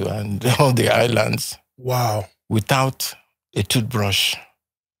Timbuktu and all the islands. Wow. Without a toothbrush.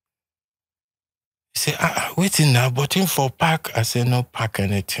 He say, waiting now, but in for pack. I say, no pack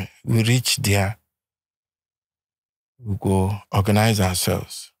anything. We reach there. We go organize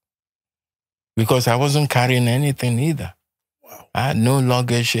ourselves. Because I wasn't carrying anything either. Wow. I had no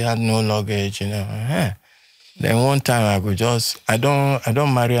luggage, she had no luggage, Then one time I go I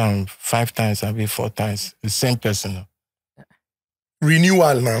don't marry her 5 times, I be 4 times. The same person.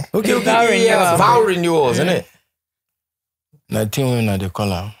 Renewal now. Okay. Vow renewals, isn't it? Nothing when they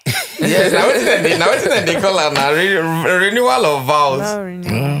call her. Yes, now it's they call her now. Renewal of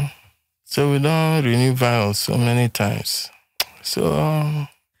vows. So we don't renew vows so many times. So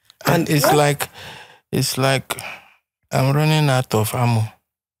and it's like It's like I'm running out of ammo.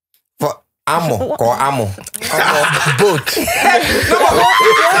 For ammo or ammo? Both.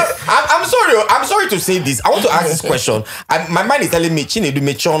 I'm sorry to say this. I want to ask this question. My mind is telling me, Chinedu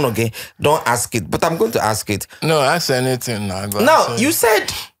mechon, okay? Don't ask it, but I'm going to ask it. No, ask anything now. Now, you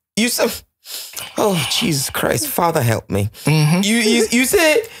said, oh, Jesus Christ, Father help me. You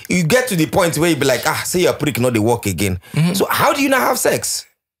say you get to the point where you be like, say your prick, not the work again. So how do you not have sex?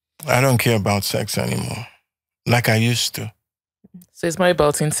 I don't care about sex anymore, like I used to. So it's more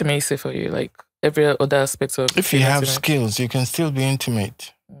about intimacy for you, like every other aspect of. If you have skills, you can still be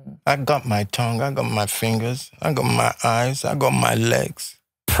intimate. I got my tongue, I got my fingers, I got my eyes, I got my legs.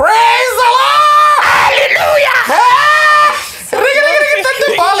 Praise the Lord! Hallelujah!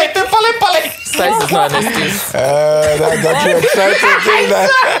 Size is not an excuse. That got you excited.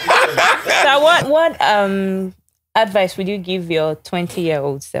 So what advice would you give your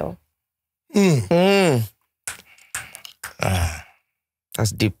 20-year-old self?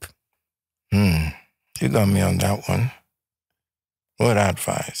 That's deep. You got me on that one. What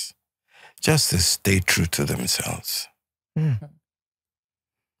advice? Just to stay true to themselves.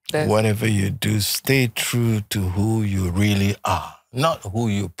 Whatever you do, stay true to who you really are, not who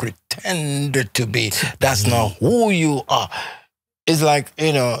you pretend to be. That's not who you are. It's like,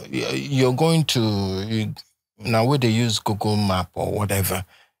 you're going to, now where they use Google Map or whatever,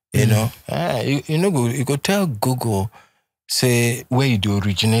 you could tell Google, say, where you do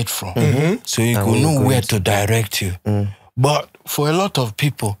originate from. So you could know where to direct you. But for a lot of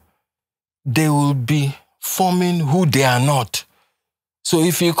people, they will be forming who they are not. So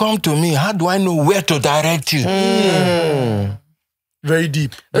if you come to me, how do I know where to direct you? Very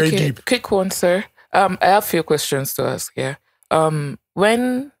deep. Very deep. Quick one, sir. I have a few questions to ask here.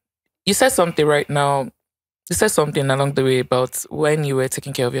 When you said something right now, you said something along the way about when you were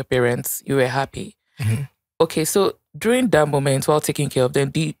taking care of your parents, you were happy. Okay, so during that moment while taking care of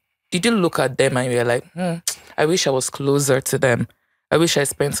them, did you look at them and you were like, I wish I was closer to them. I wish I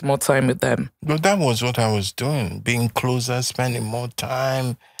spent more time with them. But that was what I was doing, being closer, spending more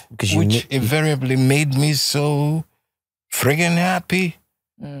time, which invariably made me so friggin' happy.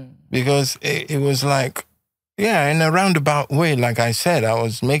 Because it was like, in a roundabout way, like I said, I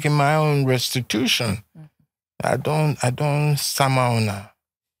was making my own restitution. I don't somehow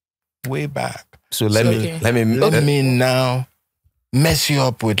way back. So let me now mess you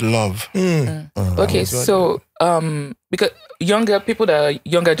up with love. Okay, so because younger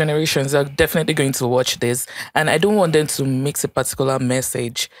generations are definitely going to watch this, and I don't want them to mix a particular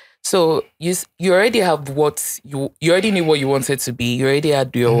message. So you already have you already knew what you wanted to be. You already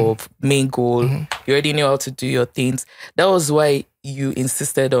had your main goal. You already knew how to do your things. That was why you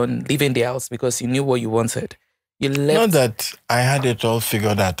insisted on leaving the house, because you knew what you wanted. You left. Not that I had it all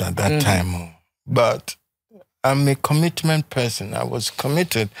figured out at that time, but I'm a commitment person. I was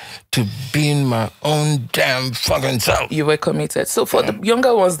committed to being my own damn fucking self. You were committed. So for the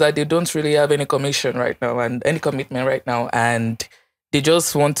younger ones that they don't really have any commitment right now and any commitment right now, and they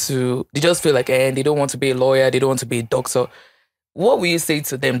just feel like, they don't want to be a lawyer, they don't want to be a doctor. What will you say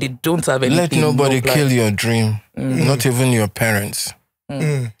to them? They don't have anything. Let nobody kill your dream, not even your parents.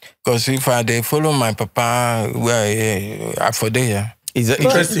 Because if they follow my papa, I for there. It's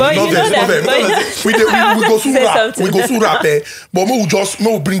interesting. We go through rap, but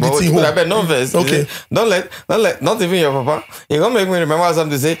we'll bring the thing home. No verse. Okay. Don't let, not even your papa. You're gonna make me remember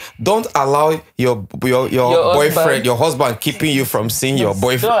something to say. Don't allow your boyfriend, your husband, keeping you from seeing your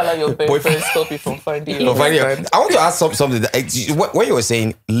boyfriend. Don't allow your boyfriend stop you from finding your boyfriend. I want to ask something. When you were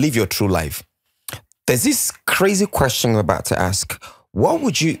saying live your true life, there's this crazy question I'm about to ask. What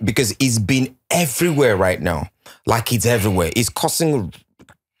would you, because it's been everywhere right now. Like it's everywhere. It's causing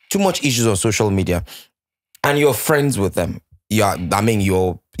too much issues on social media. And you're friends with them.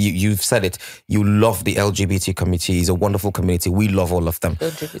 You've said it. You love the LGBT community. It's a wonderful community. We love all of them.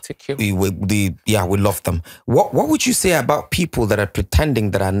 LGBTQ. We love them. What would you say about people that are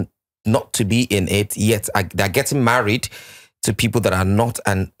pretending that are not to be in it, yet they're getting married to people that are not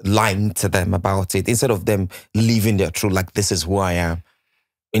and lying to them about it, instead of them living their truth, like, this is who I am,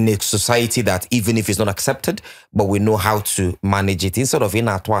 in a society that even if it's not accepted, but we know how to manage it, instead of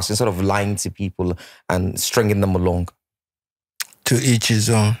instead of lying to people and stringing them along. To each his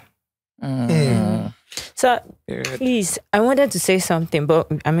own. So, please, I wanted to say something,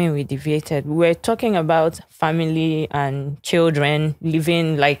 but we deviated. We were talking about family and children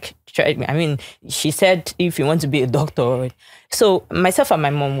living like, she said, if you want to be a doctor. So, myself and my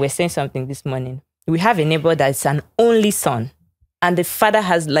mom were saying something this morning. We have a neighbor that's an only son, and the father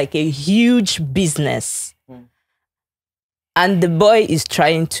has like a huge business. and the boy is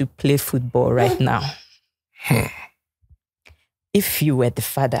trying to play football right now. If you were the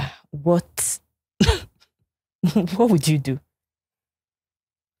father, what would you do?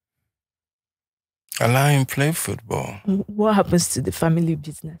 Allow him play football. What happens to the family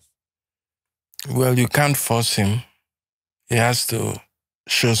business? Well, you can't force him. He has to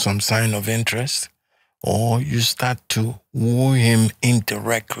show some sign of interest, or you start to woo him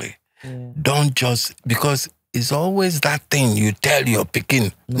indirectly. Yeah. Don't just, because it's always that thing you tell your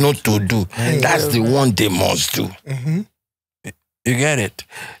pikin not to do. That's the one they must do. Mm-hmm. You get it?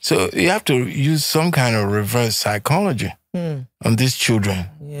 So you have to use some kind of reverse psychology on these children,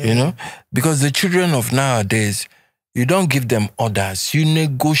 you know? Because the children of nowadays, you don't give them orders, you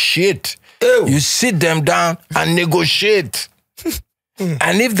negotiate. Ew. You sit them down and negotiate.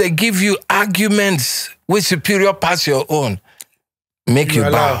 And if they give you arguments which superior past your own, make you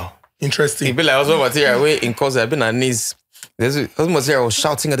bow. Interesting. It be like also material way in cause I've been at knees. There's also material was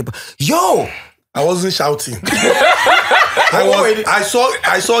shouting at the yo. I wasn't shouting.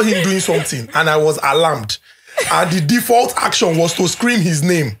 I saw him doing something and I was alarmed. And the default action was to scream his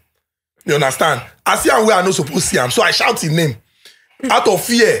name. You understand? I see him where I'm not supposed to see him. So I shout his name. Out of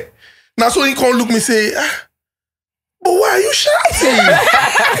fear. Now so he can't look me say, but why are you shouting?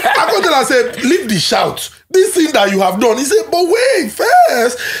 I go tell him, I said, leave the shout. This thing that you have done. He said, but wait,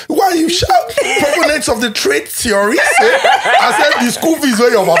 first, why are you shouting? Proponents of the trade theory say, I said, the school fees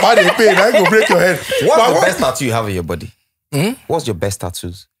where your papa they pay, now you go break your head. What's the best tattoo you have on your body? What's your best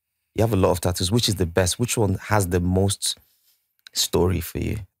tattoos? You have a lot of tattoos. Which is the best? Which one has the most story for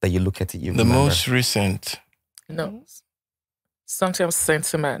you that you look at it? You The remember? most recent. No. Sometimes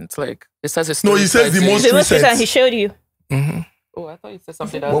sentiment, like it has a story. No, he says the tied to most it. The most recent. recent he showed you. Oh, I thought you said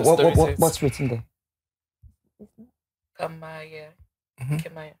something that has a story. What's written there? Kamaya.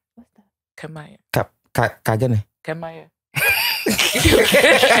 Kamaya. What's that? Kamaya. Kagene. Kamaya.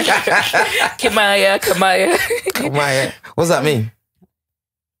 Kamaya. What's that mean?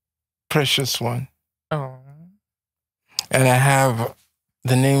 Precious one. Oh. And I have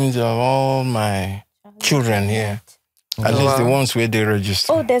the names of all my children here. At least the ones where they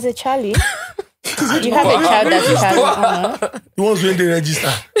register. Oh, there's a Charley. You have a child that's Charley. The ones when they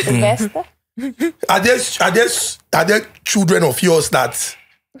register. Sylvester? Are there children of yours that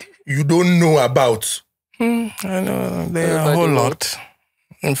you don't know about? I know, there are a whole lot.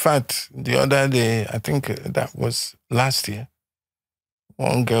 In fact, the other day, I think that was last year,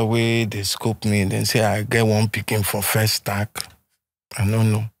 one girl where they scoped me, then say I get one picking for first stack. I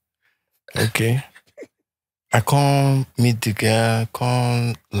don't know. Okay. I can't meet the girl,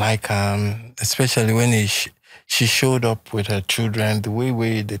 can't like her, especially when she showed up with her children, the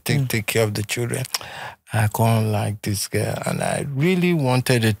way they take care of the children. I can't like this girl. And I really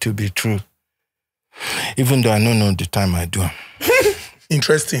wanted it to be true. Even though I don't know the time I do.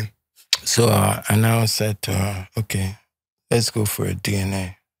 Interesting. So I now said to her, okay, let's go for a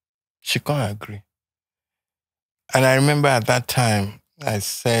DNA. She can't agree. And I remember at that time, I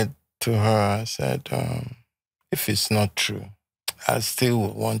said to her, I said, if it's not true, I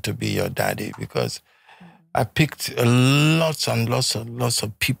still want to be your daddy because I picked lots and lots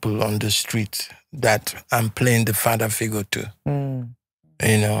of people on the street that I'm playing the father figure to.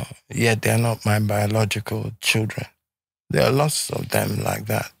 You know, yet they're not my biological children. There are lots of them like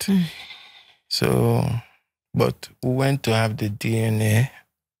that. So, but we went to have the DNA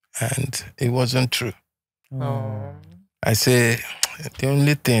and it wasn't true. Oh. I say, the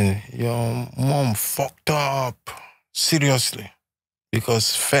only thing, your mom fucked up, seriously.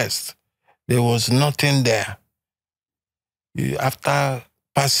 Because first, there was nothing there. After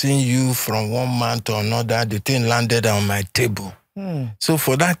passing you from one man to another, the thing landed on my table. So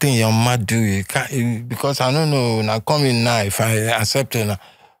for that thing your mom do, you can't, because I don't know, when I come in now, if I accept it,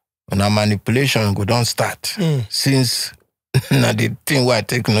 when a manipulation go don't start. Since now the thing where I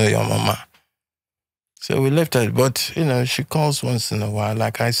take know your mama. So we left her, but you know, she calls once in a while.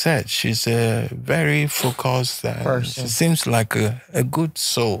 Like I said, she's a very focused and she seems like a good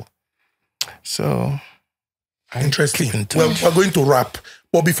soul. So interesting. Well, we're going to wrap.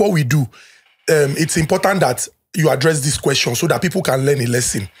 But before we do, it's important that you address this question so that people can learn a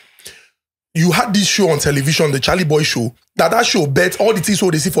lesson. You had this show on television, the Charlie Boy Show, that show bet all the things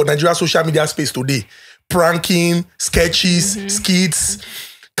what they see for Nigeria social media space today. Pranking, sketches, skits,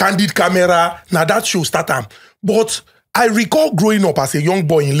 candid camera. Now that show started. But I recall growing up as a young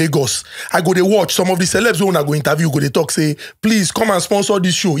boy in Lagos, I go to watch some of the celebs when I go interview, go they talk, say, please come and sponsor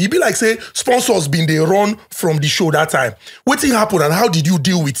this show. It be like, say, sponsors been they run from the show that time. What thing happened and how did you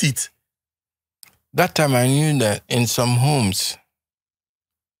deal with it? That time I knew that in some homes,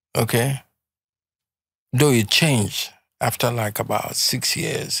 okay, though it changed, after like about 6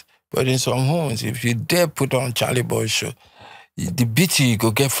 years. But in some homes, if you dare put on Charlie Boy show, the beating you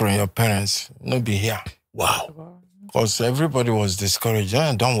go get from your parents, no be here. Wow. Because everybody was discouraged.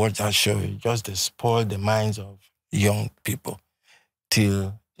 Don't watch that show. It just spoil the minds of young people.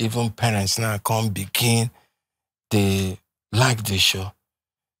 Till even parents now can't begin, they like the show.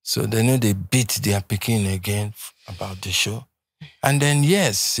 So they know they beat their picking again about the show. And then,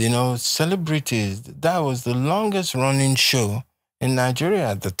 yes, you know, celebrities, that was the longest running show in Nigeria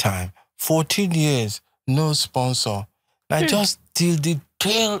at the time. 14 years, no sponsor. Now just till the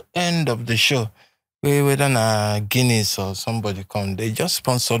tail end of the show, whether Guinness or somebody come, they just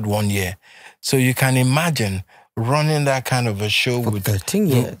sponsored 1 year. So you can imagine running that kind of a show For with 13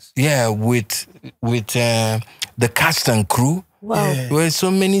 years. Yeah, with the cast and crew. Wow. There were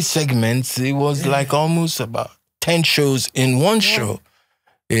so many segments. It was like almost about 10 shows in one show,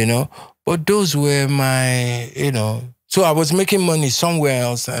 you know. But those were my, you know. So I was making money somewhere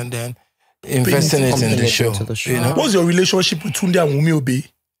else and then investing it in the show. You know? What's your relationship with Tunde and Wunmi Obe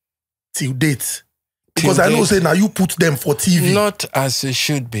till date? Because I know, say, now you put them for TV. Not as it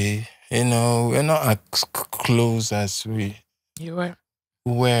should be. You know, we're not as close as we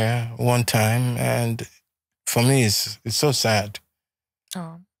were one time. And for me, it's so sad.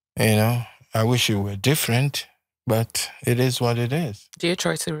 Oh. You know, I wish it were different, but it is what it is. Do you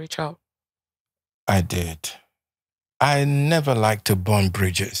try to reach out? I did. I never like to burn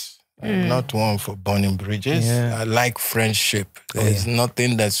bridges. I'm not one for burning bridges. Yeah. I like friendship. There's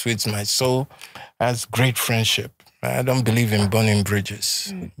nothing that sweets my soul as great friendship. I don't believe in burning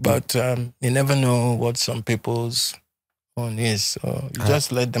bridges. But you never know what some people's own is. So you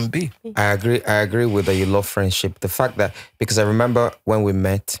just let them be. I agree with that. You love friendship. The fact that, because I remember when we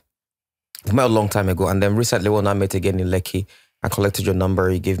met a long time ago, and then recently when I met again in Lekki, I collected your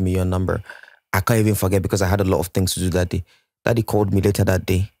number, you gave me your number. I can't even forget because I had a lot of things to do that day. Daddy called me later that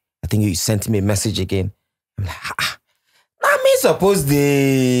day. I think you sent me a message again. I'm like, I mean, suppose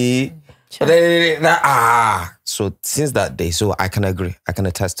the... So since that day, so I can agree. I can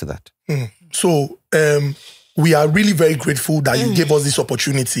attest to that. So we are really very grateful that you gave us this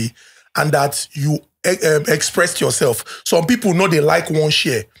opportunity and that you expressed yourself. Some people know they like one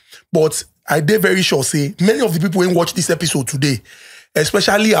share, but I did very sure say many of the people who watch this episode today,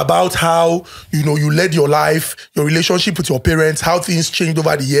 especially about how, you know, you led your life, your relationship with your parents, how things changed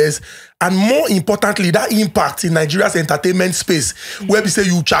over the years, and more importantly, that impact in Nigeria's entertainment space, where we say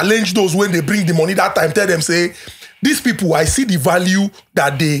you challenge those when they bring the money that time, tell them, say, these people, I see the value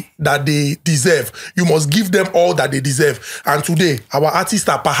that they deserve. You must give them all that they deserve. And today, our artists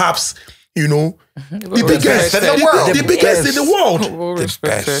are perhaps, you know, the biggest in the world. The biggest in the world.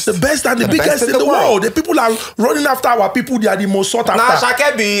 The best and the biggest in the world. The people are running after our people. They are the most sought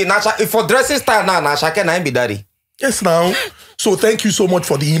after. For dressing style now, Shake na be daddy. Yes, now. So thank you so much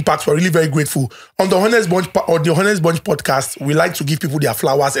for the impact. We're really very grateful. On the Honest Bunch podcast, we like to give people their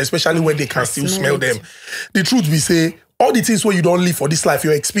flowers, especially when they can still smell them. The truth we say, all the things where you don't live for this life,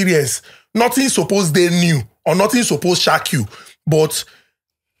 your experience, nothing supposed they knew or nothing supposed shock you. But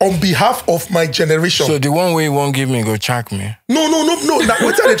on behalf of my generation. So the one way you won't give me, go check me. No. Now,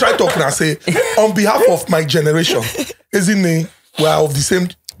 what they try talking and say, on behalf of my generation, Ezinne, we are of the same.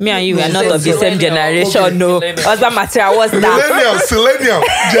 Me and you are not of the same generation, okay. no. What's that material? What's that? Millennial,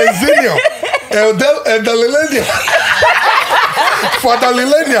 Genzillion, Eldelillennial,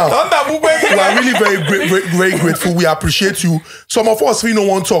 Fatherlillennial. We are really very grateful. We appreciate you. Some of us, we don't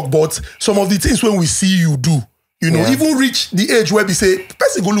want to talk, but some of the things when we see you do, you know, even reach the age where we say,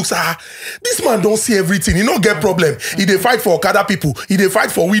 person go look, this man don't see everything. He don't get problem. He dey fight for Okada people. He dey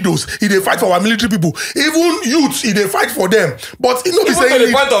fight for widows. He dey fight for our military people. Even youths, he dey fight for them. But he not be saying to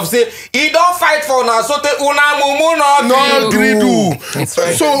the point of say, he don't fight for now. So te una mumu no do.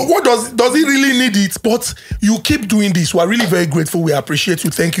 So what does he really need it? But you keep doing this. We are really very grateful. We appreciate you.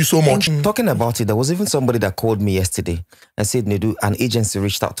 Thank you so much. Talking about it, there was even somebody that called me yesterday and said, Nedu, an agency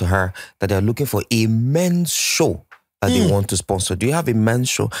reached out to her that they're looking for a men's show that they want to sponsor. Do you have a men's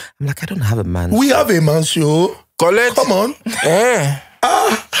show? I'm like, I don't have a men's show. We have a men's show. Collect. Come on.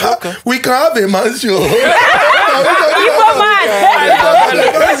 Okay. We can have a men's show. What are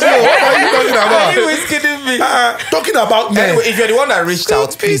you talking about? You is kidding me. Talking about men. Anyway, if you're the one that reached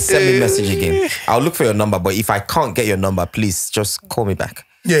out, please send me a message again. I'll look for your number, but if I can't get your number, please just call me back.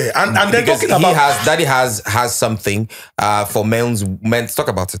 Yeah, and then because talking about Daddy has something for men. Talk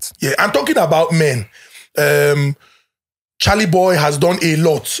about it. Yeah, I'm talking about men. Charlie Boy has done a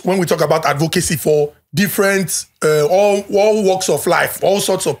lot when we talk about advocacy for different, all walks of life, all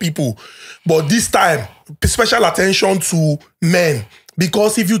sorts of people. But this time, special attention to men.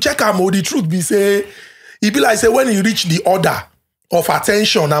 Because if you check out the truth, we say, It be like say when you reach the order of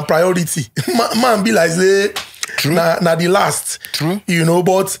attention and priority, man be like say, na the last. True. You know,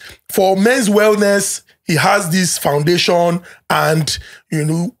 but for men's wellness, he has this foundation and, you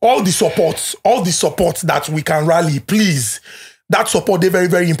know, all the support that we can rally, please. That support is very,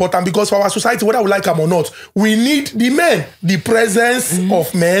 very important because for our society, whether we like them or not, we need the men, the presence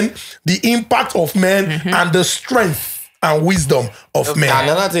of men, the impact of men, and the strength and wisdom of men.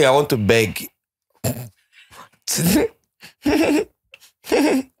 Another thing I want to beg to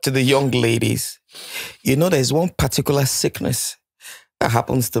the young ladies, you know, there's one particular sickness that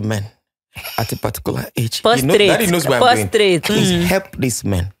happens to men at a particular age. Daddy knows where I'm going. Please help these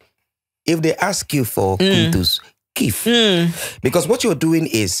men. If they ask you for kuntus, give. Because what you're doing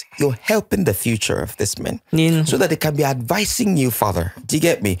is you're helping the future of these men so that they can be advising you further. Do you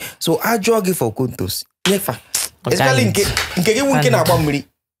get me? So I drug you for kuntus.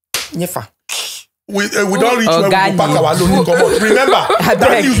 We don't reach where we pack our loan. Remember,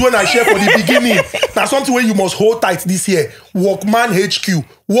 that news when I share for the beginning, that's something where you must hold tight this year. Workman HQ.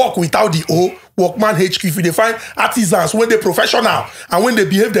 Work without the O. Workman HQ. If they find artisans, when they're professional and when they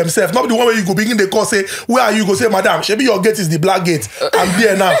behave themselves, not the one where you go begin the call, say, where are you? Go say, madam, maybe your gate is the black gate. I'm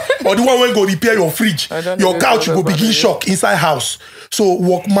there now. Or the one where you go repair your fridge. Your couch, you go begin shock inside house. So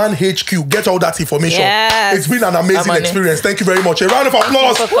Workman HQ, get all that information. Yes. It's been an amazing experience. Thank you very much. A round of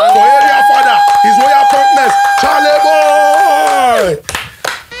applause for area father, his royal partner.